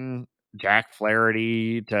picking Jack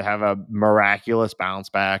Flaherty to have a miraculous bounce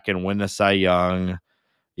back and win the Cy Young,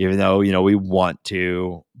 even though, we want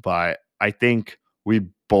to. But I think we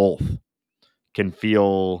both can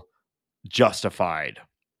feel justified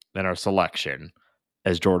in our selection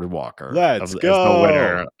as Jordan Walker as the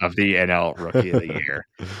winner of the NL Rookie of the Year.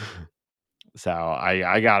 So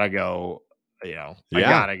I gotta go, I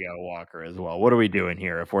gotta go Walker as well. What are we doing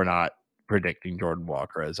here if we're not predicting Jordan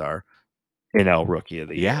Walker as our NL Rookie of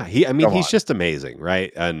the Year? Yeah, he's just amazing,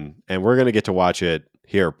 right? And we're gonna get to watch it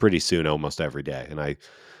here pretty soon, almost every day, and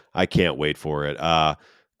I can't wait for it.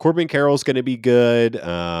 Corbin Carroll's gonna be good.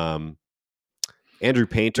 Andrew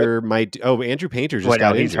Painter might. Andrew Painter just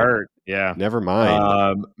got injured. He's hurt. Yeah, never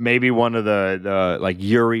mind. Maybe one of the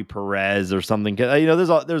Yuri Perez or something.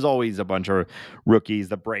 There's always a bunch of rookies.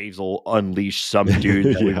 The Braves will unleash some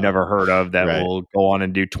dude that we've never heard of that will go on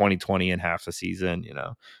and do 2020 in half a season.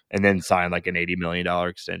 And then sign an $80 million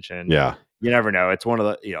extension. Yeah. you never know. It's one of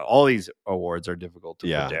the, all these awards are difficult to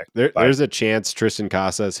predict. There's a chance Tristan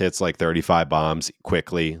Casas hits like 35 bombs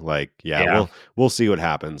quickly. Like, we'll see what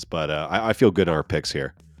happens. But I feel good on our picks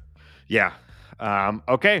here. Yeah.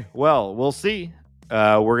 Okay. Well, we'll see.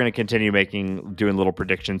 We're going to continue doing little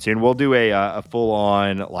predictions soon. We'll do a full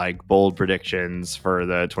on like bold predictions for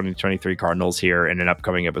the 2023 Cardinals here in an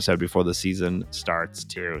upcoming episode before the season starts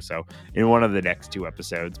too. So in one of the next 2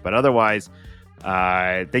 episodes, but otherwise,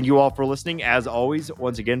 thank you all for listening. As always,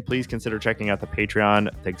 once again, please consider checking out the Patreon.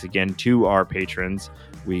 Thanks again to our patrons.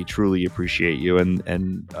 We truly appreciate you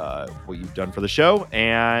and what you've done for the show.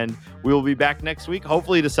 And we will be back next week,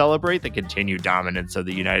 hopefully to celebrate the continued dominance of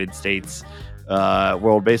the United States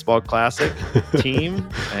World Baseball Classic team.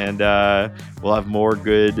 And we'll have more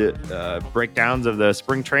good breakdowns of the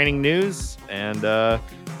spring training news. And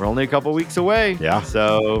we're only a couple weeks away. Yeah.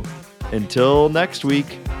 So until next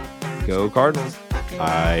week, go Cardinals.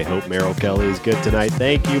 I hope Merrill Kelly is good tonight.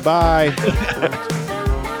 Thank you. Bye.